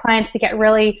get my clients to get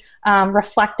really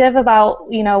reflective about,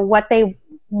 you know, what they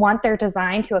want their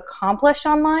design to accomplish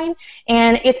online.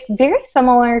 And it's very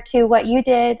similar to what you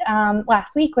did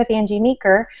last week with Angie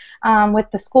Meeker with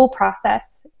the school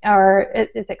process, or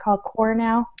is it called Core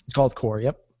now? It's called Core,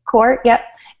 yep. Core, yep.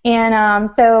 And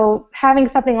so having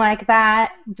something like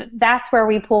that, that's where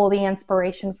we pull the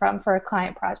inspiration from for a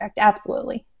client project.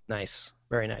 Absolutely. Nice.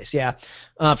 Very nice. Yeah.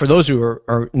 For those who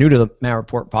are new to the Matt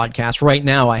Report podcast, right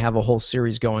now I have a whole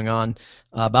series going on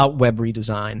about web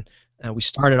redesign. We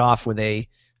started off with a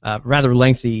rather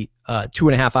lengthy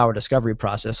 2.5-hour discovery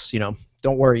process. You know,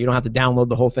 don't worry, you don't have to download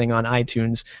the whole thing on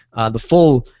iTunes. The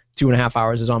full 2.5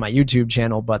 hours is on my YouTube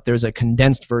channel, but there's a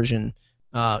condensed version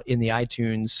in the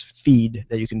iTunes feed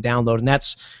that you can download, and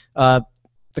that's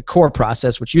the core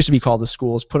process, which used to be called The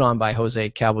Schools, put on by Jose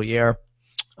Caballero.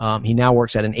 He now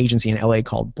works at an agency in LA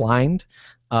called Blind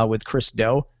with Chris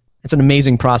Doe. It's an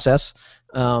amazing process,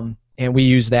 and we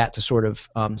use that to sort of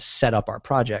set up our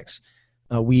projects.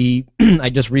 I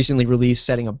just recently released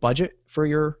setting a budget for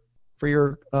your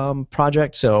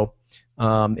project. So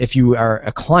if you are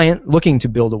a client looking to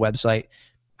build a website,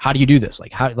 how do you do this?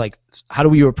 Like how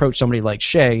do you approach somebody like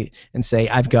Shay and say,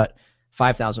 I've got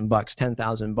 $5,000,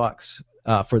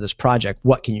 $10,000 for this project.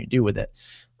 What can you do with it?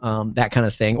 That kind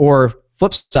of thing. Or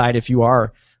flip side, if you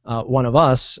are one of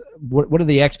us, what are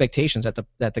the expectations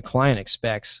that the client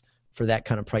expects for that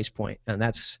kind of price point? And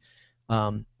that's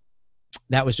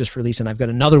that was just released, and I've got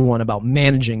another one about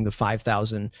managing the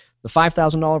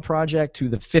 $5,000 project to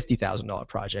the $50,000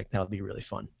 project. That'll be really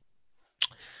fun.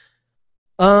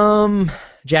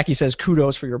 Jackie says,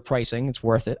 kudos for your pricing. It's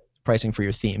worth it. Pricing for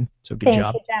your theme. So good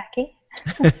job. Thank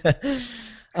you, Jackie.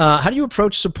 How do you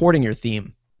approach supporting your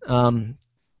theme?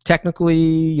 Technically,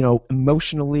 you know,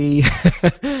 emotionally,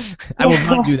 I will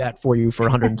not do that for you for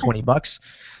 $120.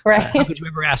 Right. How could you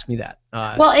ever ask me that?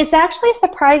 Well, it's actually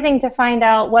surprising to find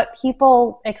out what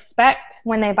people expect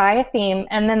when they buy a theme,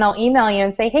 and then they'll email you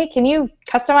and say, hey, can you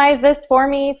customize this for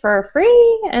me for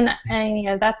free? And you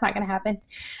know, that's not going to happen.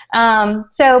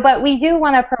 But we do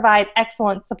want to provide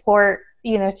excellent support,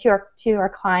 you know, to our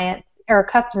clients or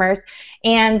customers.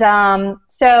 And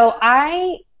so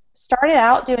I started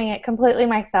out doing it completely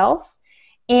myself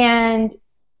and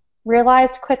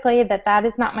realized quickly that that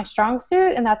is not my strong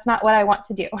suit and that's not what I want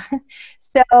to do.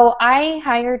 So I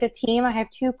hired a team. I have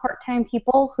 2 part-time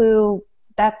people who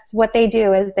that's what they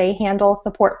do, is they handle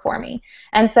support for me.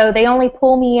 And so they only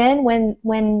pull me in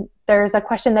when there's a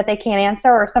question that they can't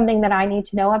answer or something that I need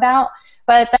to know about.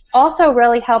 But that also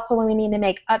really helps when we need to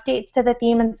make updates to the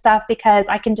theme and stuff, because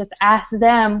I can just ask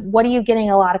them, what are you getting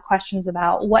a lot of questions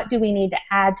about? What do we need to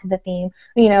add to the theme?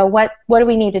 You know, what do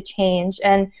we need to change?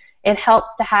 And it helps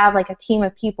to have like a team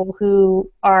of people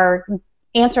who are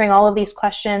answering all of these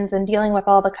questions and dealing with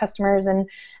all the customers and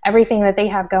everything that they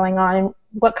have going on, and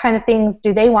what kind of things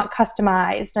do they want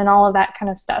customized and all of that kind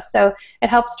of stuff. So it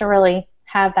helps to really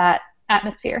have that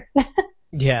atmosphere.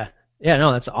 Yeah. Yeah,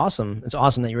 no, that's awesome. It's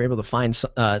awesome that you're able to find,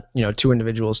 2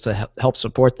 individuals to help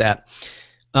support that.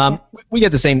 We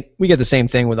get the same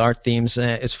thing with our themes.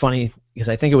 It's funny because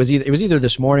I think it was either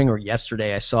this morning or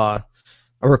yesterday I saw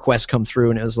a request come through,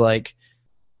 and it was like,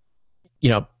 you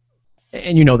know,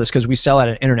 and you know this because we sell at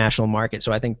an international market.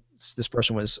 So I think this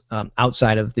person was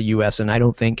outside of the U.S. and I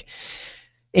don't think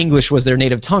English was their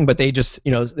native tongue, but they just,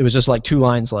 you know, it was just like 2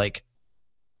 lines like,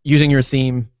 using your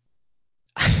theme.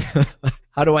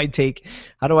 How do I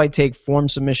take form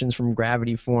submissions from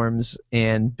Gravity Forms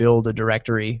and build a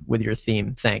directory with your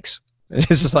theme? Thanks. It's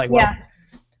just like, well,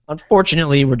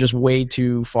 unfortunately, we're just way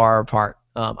too far apart.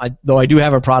 Though I do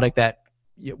have a product that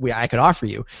I could offer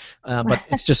you, but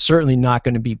it's just certainly not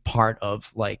going to be part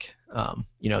of like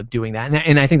doing that.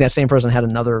 And I think that same person had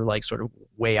another like sort of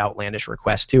way outlandish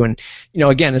request too. And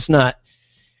again, it's not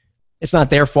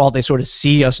their fault. They sort of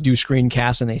see us do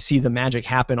screencasts and they see the magic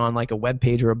happen on like a web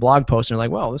page or a blog post, and they're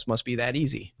like, well, this must be that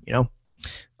easy.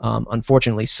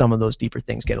 Unfortunately, some of those deeper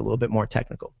things get a little bit more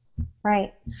technical.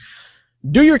 Right.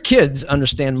 Do your kids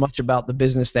understand much about the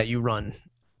business that you run?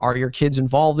 Are your kids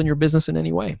involved in your business in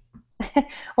any way?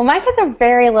 Well, my kids are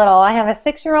very little. I have a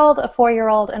 6-year-old, a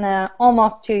 4-year-old, and an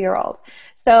almost 2-year-old.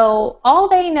 So all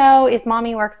they know is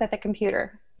mommy works at the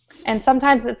computer, and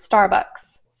sometimes it's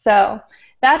Starbucks. So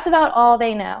that's about all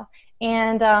they know.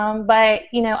 And but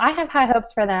I have high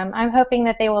hopes for them. I'm hoping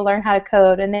that they will learn how to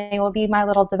code, and they will be my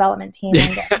little development team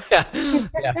one day.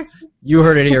 Yeah. You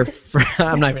heard it here.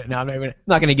 I'm not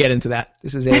going to get into that.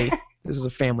 This is a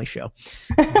family show.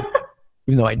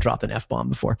 Even though I dropped an F-bomb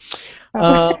before.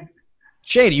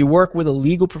 Shay, do you work with a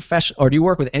legal profession, or do you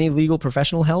work with any legal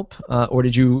professional help, or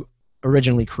did you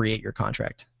originally create your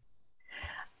contract?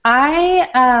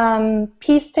 I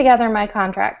pieced together my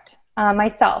contract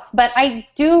myself, but I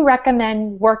do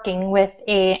recommend working with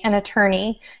an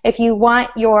attorney if you want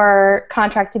your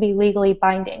contract to be legally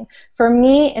binding. For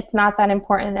me, it's not that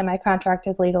important that my contract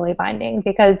is legally binding,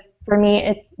 because for me,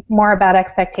 it's more about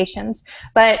expectations.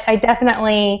 But I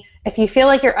definitely, if you feel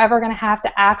like you're ever going to have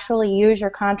to actually use your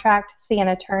contract, see an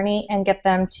attorney and get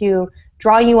them to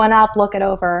draw you one up, look it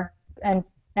over, and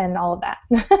all of that.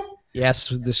 Yes,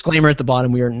 disclaimer at the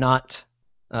bottom: we are not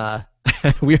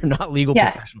we are not legal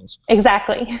professionals.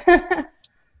 Exactly.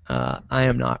 I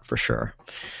am not, for sure.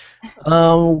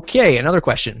 Okay, another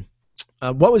question.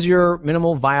 What was your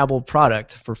minimal viable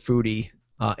product for Foodie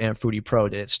and Foodie Pro?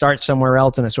 Did it start somewhere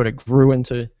else and it sort of grew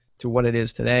into what it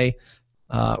is today?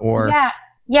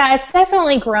 Yeah, it's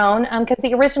definitely grown, because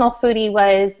the original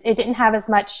Foodie it didn't have as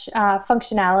much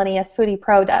functionality as Foodie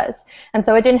Pro does, and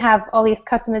so it didn't have all these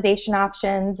customization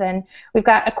options, and we've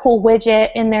got a cool widget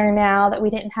in there now that we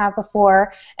didn't have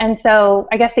before, and so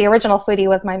I guess the original Foodie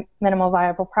was my minimal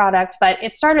viable product, but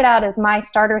it started out as my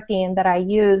starter theme that I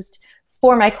used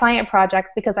for my client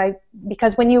projects,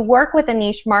 because when you work with a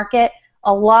niche market,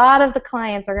 a lot of the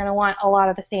clients are going to want a lot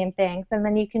of the same things, and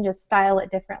then you can just style it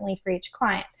differently for each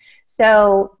client.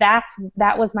 So that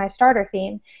was my starter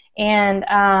theme, and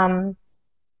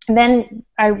then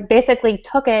I basically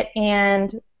took it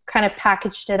and kind of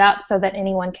packaged it up so that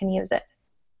anyone can use it.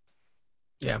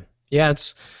 Yeah,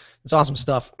 it's awesome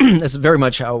stuff. It's very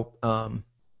much how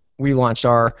we launched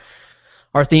our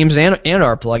themes and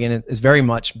our plugin. It's very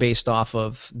much based off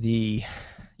of the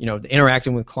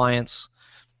interacting with clients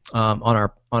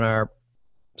on our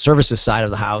services side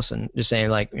of the house, and just saying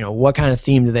like, what kind of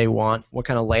theme do they want, what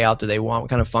kind of layout do they want, what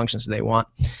kind of functions do they want,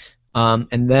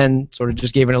 and then sort of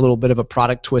just gave it a little bit of a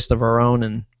product twist of our own,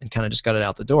 and kind of just got it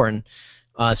out the door. And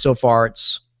so far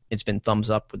it's been thumbs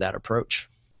up with that approach.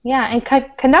 Yeah, and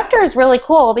Conductor is really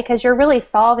cool because you're really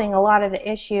solving a lot of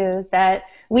the issues that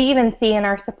we even see in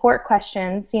our support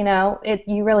questions.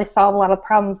 You really solve a lot of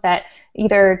problems that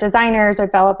either designers or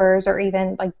developers or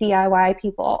even like DIY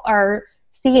people are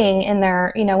seeing in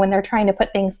their, when they're trying to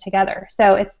put things together.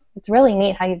 So it's really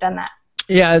neat how you've done that.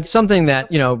 Yeah, it's something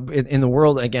that, in the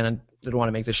world, again, I didn't want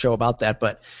to make this show about that,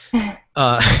 but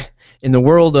in the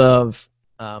world of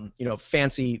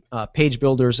fancy page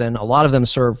builders, and a lot of them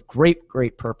serve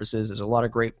great purposes. There's a lot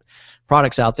of great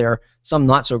products out there, some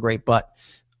not so great, but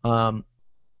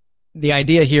the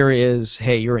idea here is,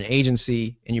 hey, you're an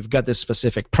agency and you've got this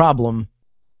specific problem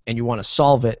and you want to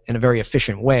solve it in a very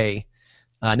efficient way.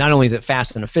 Not only is it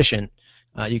fast and efficient,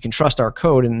 you can trust our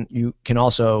code, and you can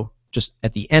also just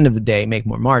at the end of the day make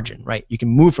more margin, right? You can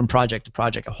move from project to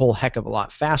project a whole heck of a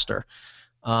lot faster.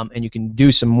 And you can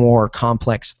do some more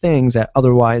complex things that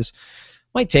otherwise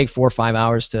might take 4 or 5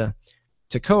 hours to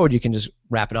code. You can just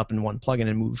wrap it up in one plugin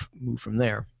and move from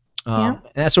there. And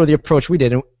that's sort of the approach we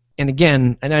did. And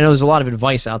again, and I know there's a lot of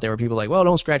advice out there where people are like, well,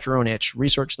 don't scratch your own itch,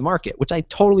 research the market, which I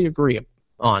totally agree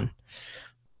on.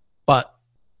 But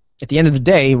at the end of the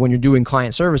day, when you're doing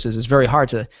client services, it's very hard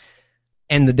to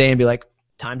end the day and be like,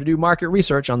 time to do market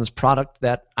research on this product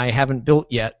that I haven't built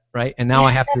yet, right? And now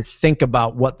I have to think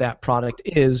about what that product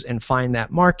is and find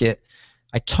that market.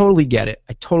 I totally get it.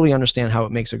 I totally understand how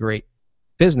it makes a great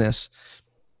business.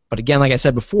 But again, like I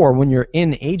said before, when you're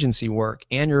in agency work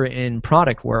and you're in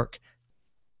product work,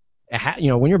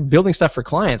 when you're building stuff for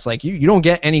clients, like you don't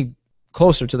get any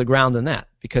closer to the ground than that,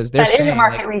 because they're saying, that is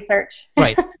market research.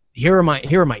 Right. Here are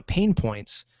my pain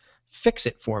points. Fix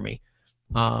it for me.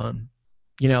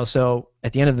 So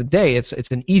at the end of the day,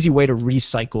 it's an easy way to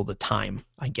recycle the time,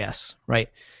 I guess, right?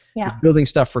 Yeah. You're building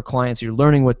stuff for clients, you're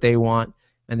learning what they want,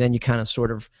 and then you kind of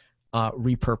sort of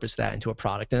repurpose that into a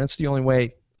product. And that's the only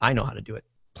way I know how to do it.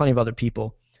 Plenty of other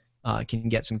people can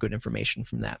get some good information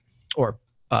from that, or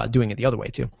doing it the other way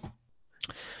too.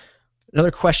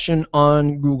 Another question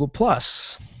on Google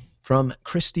Plus from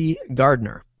Christy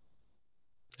Gardner.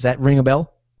 Does that ring a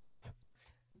bell?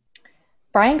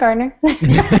 Brian Gardner.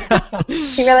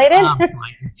 She related?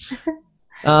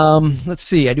 Let's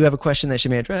see. I do have a question that she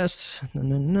may address.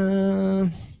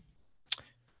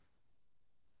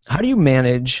 How do you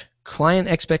manage client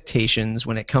expectations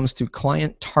when it comes to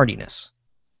client tardiness?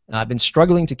 I've been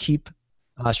struggling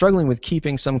with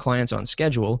keeping some clients on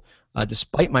schedule,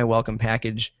 despite my welcome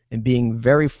package and being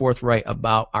very forthright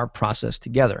about our process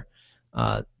together.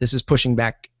 This is pushing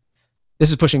back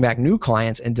new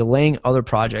clients and delaying other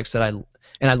projects that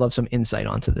I'd love some insight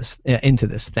into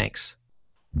this. Thanks.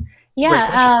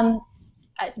 Yeah,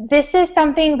 this is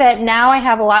something that now I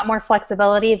have a lot more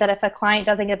flexibility, that if a client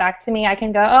doesn't get back to me, I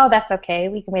can go, oh, that's okay,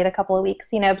 we can wait a couple of weeks,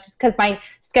 just because my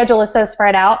schedule is so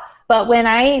spread out. But when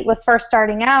I was first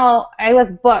starting out, I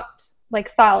was booked, like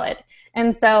solid.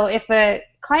 And so if a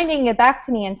client didn't get back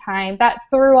to me in time, that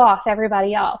threw off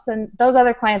everybody else, and those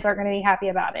other clients aren't going to be happy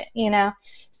about it,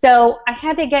 So I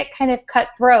had to get kind of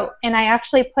cutthroat, and I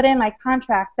actually put in my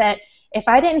contract that if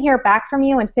I didn't hear back from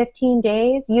you in 15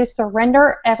 days, you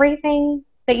surrender everything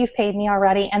that you've paid me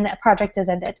already, and that project is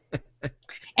ended.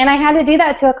 And I had to do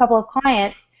that to a couple of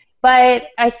clients, but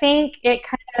I think it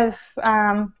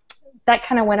that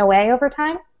kind of went away over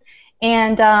time.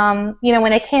 And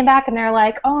when they came back and they're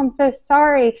like, oh, I'm so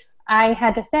sorry, I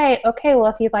had to say, okay, well,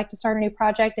 if you'd like to start a new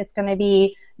project, it's going to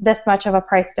be this much of a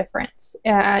price difference,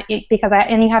 and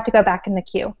you have to go back in the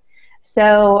queue.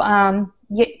 So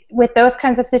with those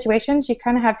kinds of situations, you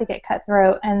kind of have to get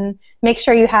cutthroat and make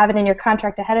sure you have it in your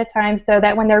contract ahead of time, so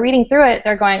that when they're reading through it,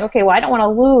 they're going, okay, well, I don't want to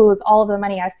lose all of the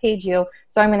money I've paid you,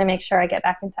 so I'm going to make sure I get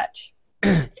back in touch.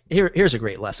 Here's a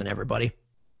great lesson, everybody.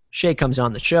 Shay comes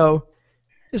on the show.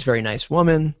 This very nice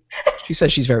woman. She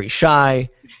says she's very shy.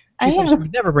 She says she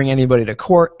would never bring anybody to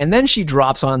court, and then she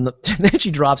drops on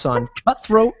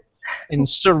cutthroat and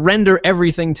surrender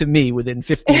everything to me within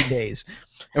 15 days.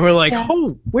 And we're like,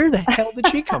 oh, where the hell did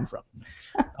she come from?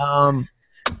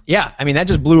 That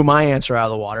just blew my answer out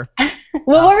of the water.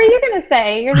 Well, what were you going to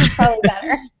say? Yours is probably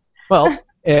better. Well,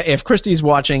 if Christy's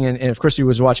watching, and if Christy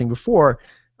was watching before,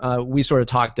 we sort of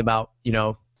talked about,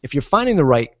 if you're finding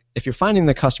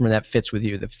the customer that fits with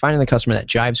you, finding the customer that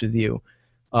jives with you,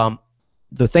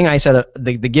 the thing I said,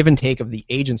 the give and take of the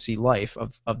agency life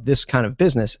of this kind of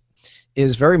business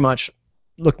is very much,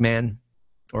 look, man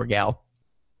or gal,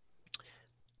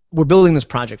 we're building this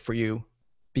project for you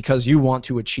because you want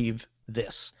to achieve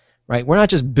this, right? We're not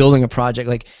just building a project.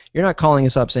 Like, you're not calling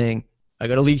us up saying, I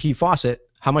got a leaky faucet.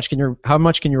 How much can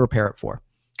you repair it for,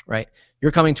 right?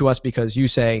 You're coming to us because you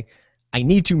say, I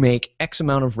need to make X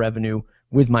amount of revenue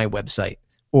with my website,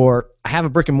 or I have a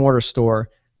brick and mortar store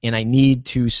and I need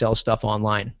to sell stuff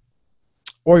online.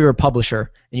 Or you're a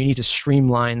publisher and you need to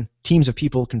streamline teams of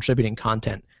people contributing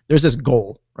content. There's this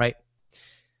goal, right?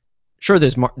 Sure,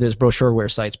 there's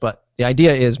brochureware sites, but the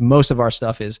idea is most of our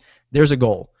stuff is there's a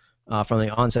goal from the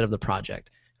onset of the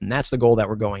project, and that's the goal that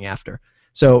we're going after.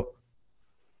 So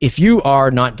if you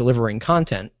are not delivering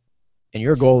content and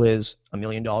your goal is $1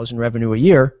 million in revenue a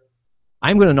year,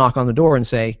 I'm going to knock on the door and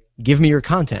say, give me your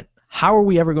content. How are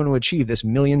we ever going to achieve this $1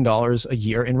 million a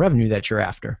year in revenue that you're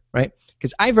after, right?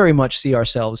 Because I very much see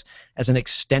ourselves as an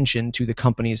extension to the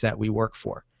companies that we work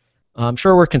for.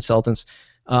 Sure, we're consultants,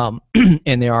 and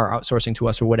they are outsourcing to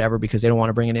us or whatever because they don't want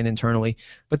to bring it in internally.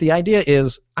 But the idea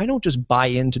is, I don't just buy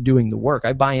into doing the work.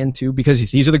 I buy into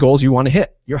because these are the goals you want to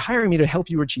hit. You're hiring me to help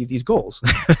you achieve these goals.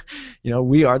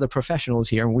 We are the professionals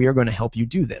here, and we are going to help you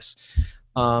do this.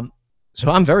 So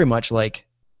I'm very much like,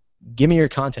 give me your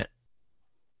content,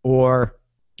 or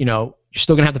you're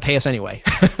still gonna have to pay us anyway.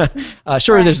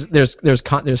 Sure,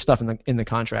 there's stuff in the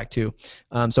contract too.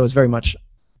 So it's very much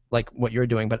like what you're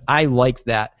doing, but I like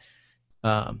that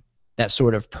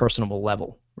sort of personable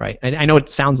level, right? And I know it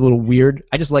sounds a little weird.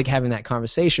 I just like having that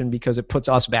conversation because it puts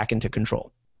us back into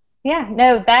control. Yeah,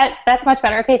 no, that's much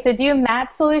better. Okay, so do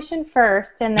Matt's solution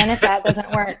first, and then if that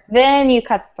doesn't work, then you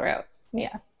cut through.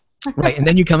 Yeah. Right, and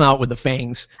then you come out with the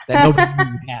fangs that nobody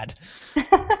knew you had.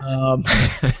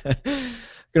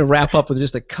 Going to wrap up with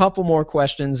just a couple more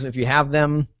questions. If you have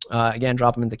them, again,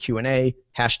 drop them in the Q&A,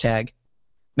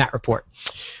 #MattReport.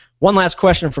 One last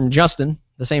question from Justin,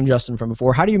 the same Justin from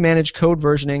before. How do you manage code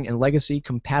versioning and legacy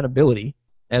compatibility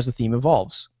as the theme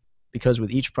evolves? Because with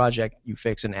each project, you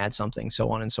fix and add something, so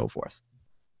on and so forth.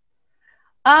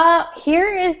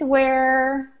 Here is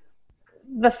where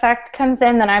the fact comes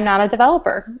in that I'm not a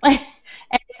developer. And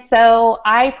so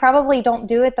I probably don't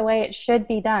do it the way it should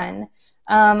be done.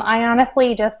 I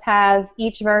honestly just have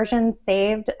each version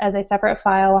saved as a separate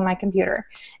file on my computer,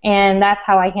 and that's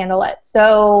how I handle it.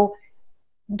 So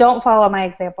don't follow my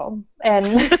example, and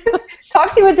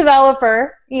talk to a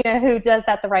developer, who does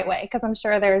that the right way, because I'm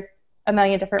sure there's a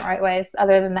million different right ways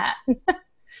other than that.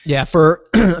 Yeah, for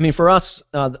us,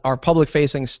 our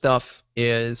public-facing stuff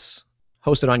is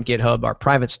hosted on GitHub. Our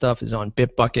private stuff is on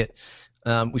Bitbucket.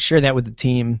 We share that with the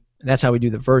team. That's how we do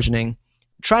the versioning.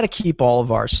 Try to keep all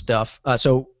of our stuff.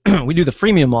 So we do the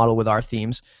freemium model with our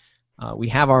themes. We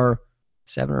have our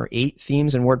 7 or 8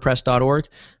 themes in WordPress.org,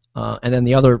 and then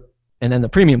the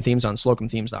premium themes on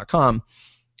slocumthemes.com.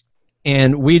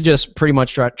 And we just pretty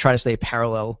much try to stay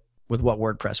parallel with what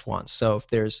WordPress wants. So if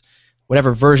there's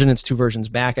whatever version, it's 2 versions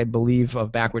back, I believe,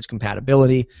 of backwards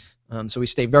compatibility. So we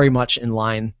stay very much in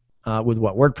line with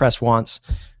what WordPress wants.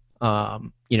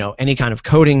 Any kind of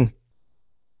coding,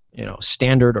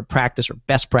 standard or practice or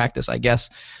best practice, I guess.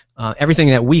 All the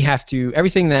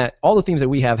themes that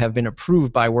we have been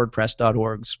approved by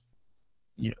WordPress.org's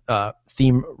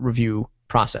theme review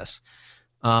process.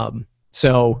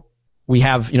 So we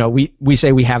have, we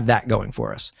say we have that going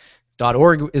for us.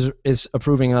 .org is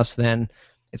approving us, then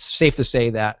it's safe to say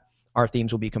that our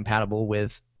themes will be compatible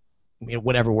with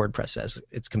whatever WordPress says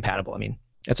it's compatible. I mean,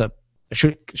 that's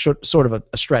sort of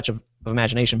a stretch of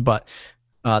imagination, but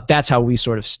that's how we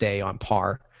sort of stay on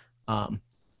par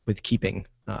with keeping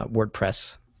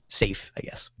WordPress safe, I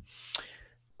guess.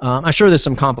 I'm sure there's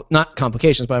some not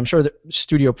complications, but I'm sure that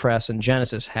Studio Press and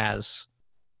Genesis has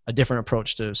a different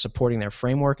approach to supporting their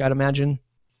framework, I'd imagine.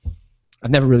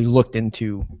 I've never really looked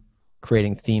into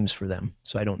creating themes for them,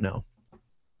 so I don't know.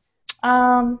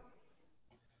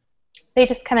 They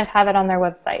just kind of have it on their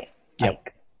website. Yep.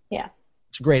 Yeah.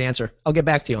 It's a great answer. I'll get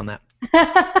back to you on that.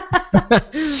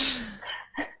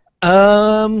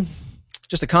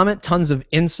 Just a comment. Tons of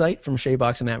insight from Shay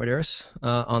Bocks and Matt Medeiros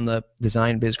on the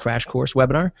Design Biz Crash Course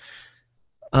webinar.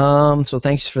 So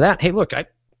thanks for that. Hey, look, I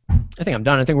think I'm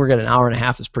done. I think we're getting an hour and a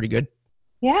half. Is pretty good.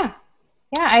 Yeah.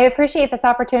 Yeah, I appreciate this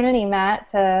opportunity, Matt,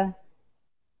 to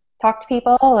talk to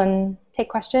people and take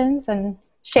questions and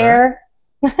share.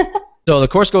 Right. So the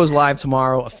course goes live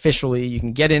tomorrow officially. You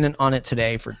can get in on it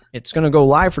today. It's going to go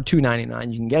live for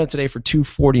 $2.99. You can get it today for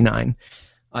 $2.49.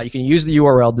 You can use the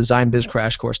URL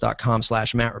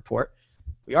designbizcrashcourse.com/MattReport.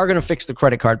 We are going to fix the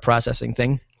credit card processing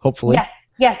thing, hopefully.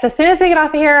 Yes. As soon as we get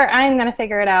off of here, I'm going to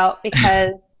figure it out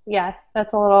because, yeah,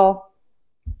 that's a little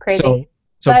crazy.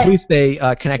 So please stay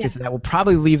connected to that. We'll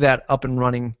probably leave that up and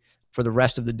running for the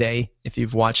rest of the day if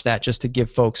you've watched that, just to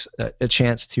give folks a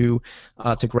chance to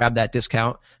grab that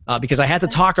discount. Because I had to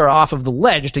talk her off of the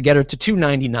ledge to get her to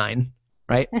 $2.99,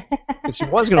 right? Because she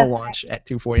was going to launch at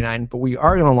 $2.49, but we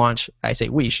are going to launch. I say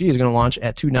we. She is going to launch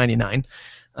at $2.99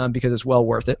 because it's well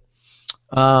worth it.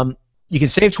 You can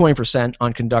save 20%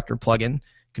 on Conductor plugin,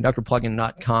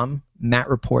 conductorplugin.com,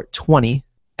 MattReport20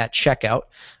 at checkout.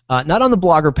 Not on the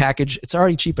Blogger package. It's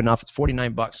already cheap enough. It's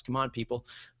 $49. Come on, people.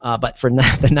 But for the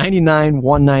 $99,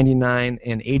 $199,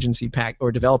 and agency pack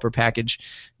or developer package,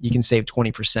 you can save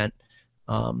 20%.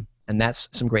 And that's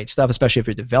some great stuff, especially if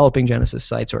you're developing Genesis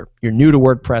sites or you're new to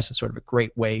WordPress. It's sort of a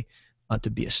great way to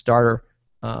be a starter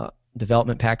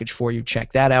development package for you.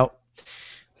 Check that out.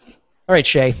 All right,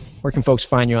 Shay, where can folks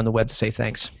find you on the web to say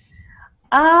thanks?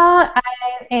 I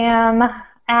am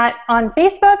on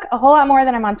Facebook a whole lot more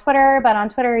than I'm on Twitter, but on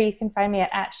Twitter you can find me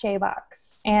at Shay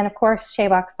Bocks, and of course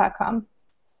shaybocks.com.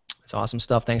 That's awesome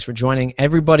stuff. Thanks for joining.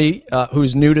 Everybody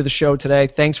who's new to the show today,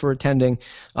 thanks for attending.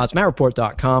 It's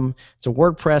MattReport.com. It's a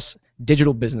WordPress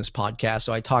digital business podcast,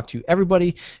 so I talk to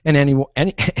everybody and anyone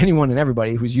and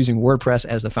everybody who's using WordPress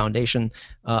as the foundation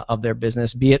of their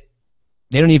business, be it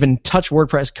they don't even touch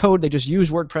WordPress code. They just use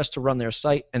WordPress to run their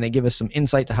site, and they give us some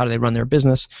insight to how they run their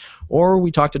business. Or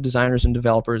we talk to designers and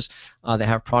developers that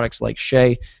have products like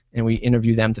Shay, and we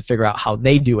interview them to figure out how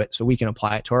they do it so we can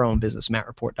apply it to our own business,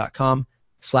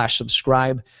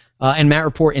 mattreport.com/subscribe. And Matt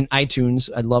Report in iTunes.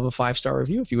 I'd love a 5-star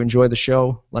review. If you enjoy the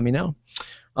show, let me know.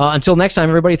 Until next time,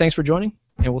 everybody, thanks for joining,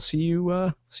 and we'll see you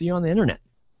on the internet.